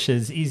redfish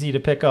is easy to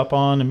pick up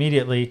on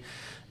immediately,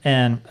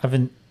 and I've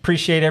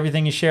appreciate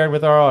everything you shared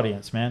with our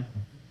audience, man.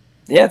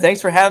 Yeah,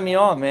 thanks for having me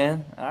on,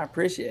 man. I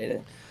appreciate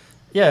it.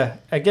 Yeah,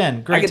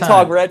 again, great I can time.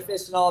 talk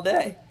redfishing all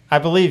day. I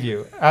believe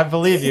you.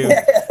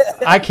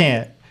 I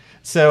can't.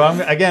 So I'm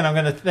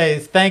going to say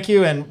thank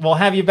you, and we'll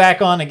have you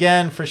back on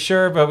again for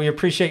sure, but we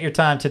appreciate your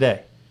time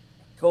today.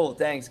 Cool.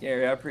 Thanks,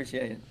 Gary. I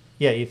appreciate it.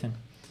 Yeah, Ethan.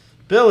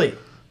 Billy.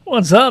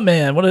 What's up,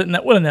 man? What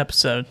an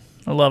episode.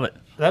 I love it.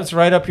 That's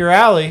right up your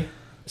alley.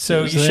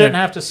 So you there. shouldn't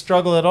have to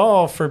struggle at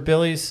all for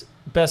Billy's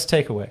best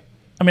takeaway.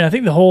 I mean, I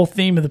think the whole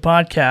theme of the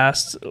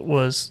podcast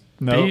was...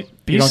 No,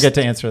 you don't get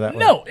to answer that way.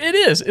 No, it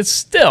is. It's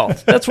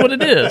stealth. That's what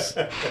it is.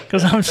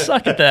 Because I'm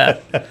suck at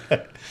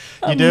that.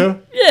 You do?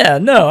 Yeah,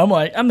 no.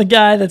 I'm the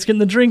guy that's getting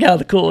the drink out of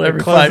the cooler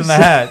every closing 5 the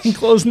hatch. seconds.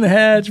 Closing the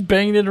hatch,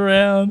 banging it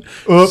around.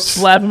 Oops.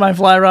 Slapping my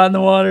fly rod in the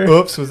water.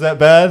 Oops, was that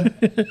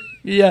bad?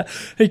 Yeah.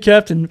 Hey,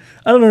 Captain,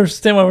 I don't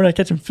understand why we're not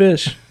catching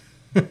fish.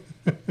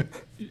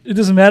 It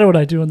doesn't matter what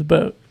I do on the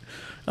boat.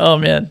 Oh,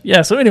 man.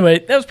 Yeah, so anyway,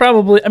 that was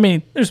probably, I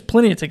mean, there's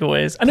plenty of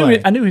takeaways. I knew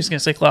he was going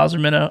to say clouds or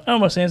minnow. I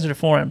almost answered it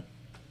for him.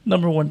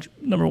 Number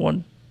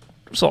one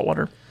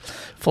saltwater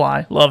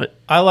fly. Love it.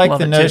 I like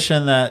the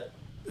notion that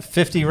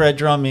 50 red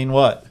drum mean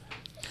what?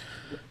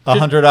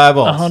 100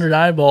 eyeballs. 100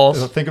 eyeballs.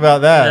 So think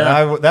about that.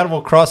 Yeah. That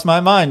will cross my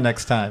mind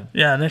next time.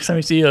 Yeah, next time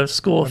you see a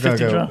school of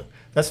 50 drum.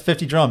 That's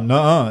 50 drum.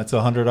 No, it's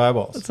 100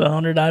 eyeballs. It's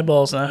 100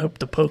 eyeballs, and I hope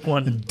to poke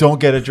one. Don't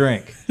get a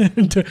drink.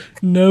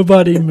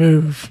 Nobody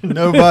move.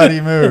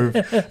 Nobody move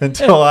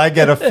until I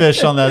get a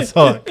fish on that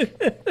hook.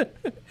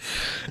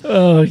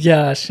 Oh,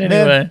 gosh.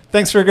 Anyway. Man,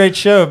 thanks for a great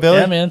show, Billy.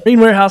 Yeah, man. Marine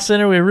Warehouse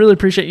Center, we really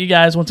appreciate you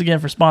guys once again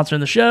for sponsoring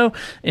the show.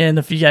 And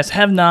if you guys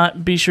have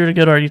not, be sure to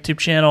go to our YouTube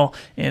channel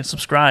and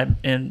subscribe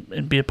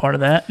and be a part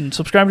of that. And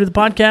subscribe to the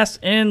podcast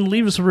and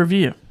leave us a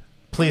review.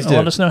 Please do.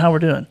 Let us know how we're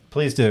doing.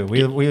 Please do.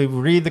 We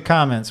read the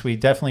comments. We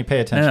definitely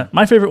pay attention. Yeah.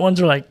 My favorite ones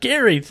are like,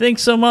 Gary,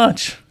 thanks so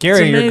much.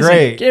 Gary, you're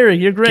great. Gary,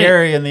 you're great.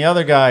 Gary and the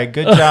other guy,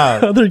 good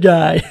job. Other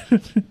guy.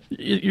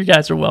 You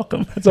guys are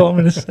welcome. That's all I'm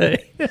going to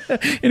say.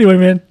 Anyway,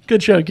 man,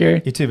 good show,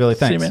 Gary. You too, Billy.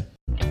 Thanks. See you, man.